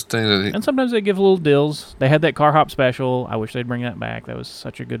of the best things. And sometimes they give little deals. They had that car hop special. I wish they'd bring that back. That was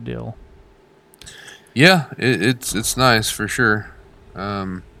such a good deal. Yeah, it's nice for sure.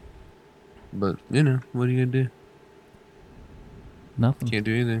 But what are you gonna do? Nothing. Can't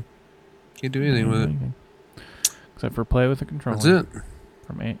do anything. Can't do anything with it. Except for play with the controller. That's it.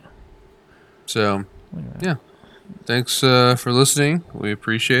 For me. So Look at that. yeah. Thanks for listening. We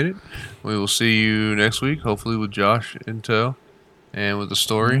appreciate it. We will see you next week, hopefully with Josh in tow, and with the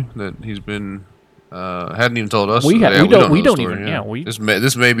story that he's been hadn't even told us. We Yeah, don't know the even- story, yeah, we-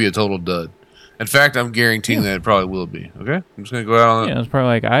 this may be a total dud. In fact, I'm guaranteeing that it probably will be. Okay, I'm just gonna go out on Yeah, it's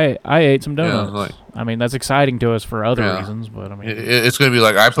probably like I ate some Yeah, donuts. like- I mean, that's exciting to us for other Yeah. reasons, but I mean, It's gonna be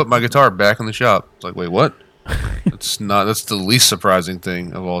like I put my guitar back in the shop. It's like, wait, what? That's the least surprising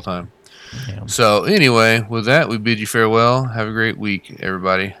thing of all time. Yeah. So anyway, with that, we bid you farewell. Have a great week,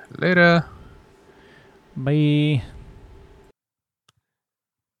 everybody. Later. Bye.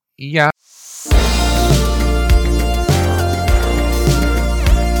 Yeah.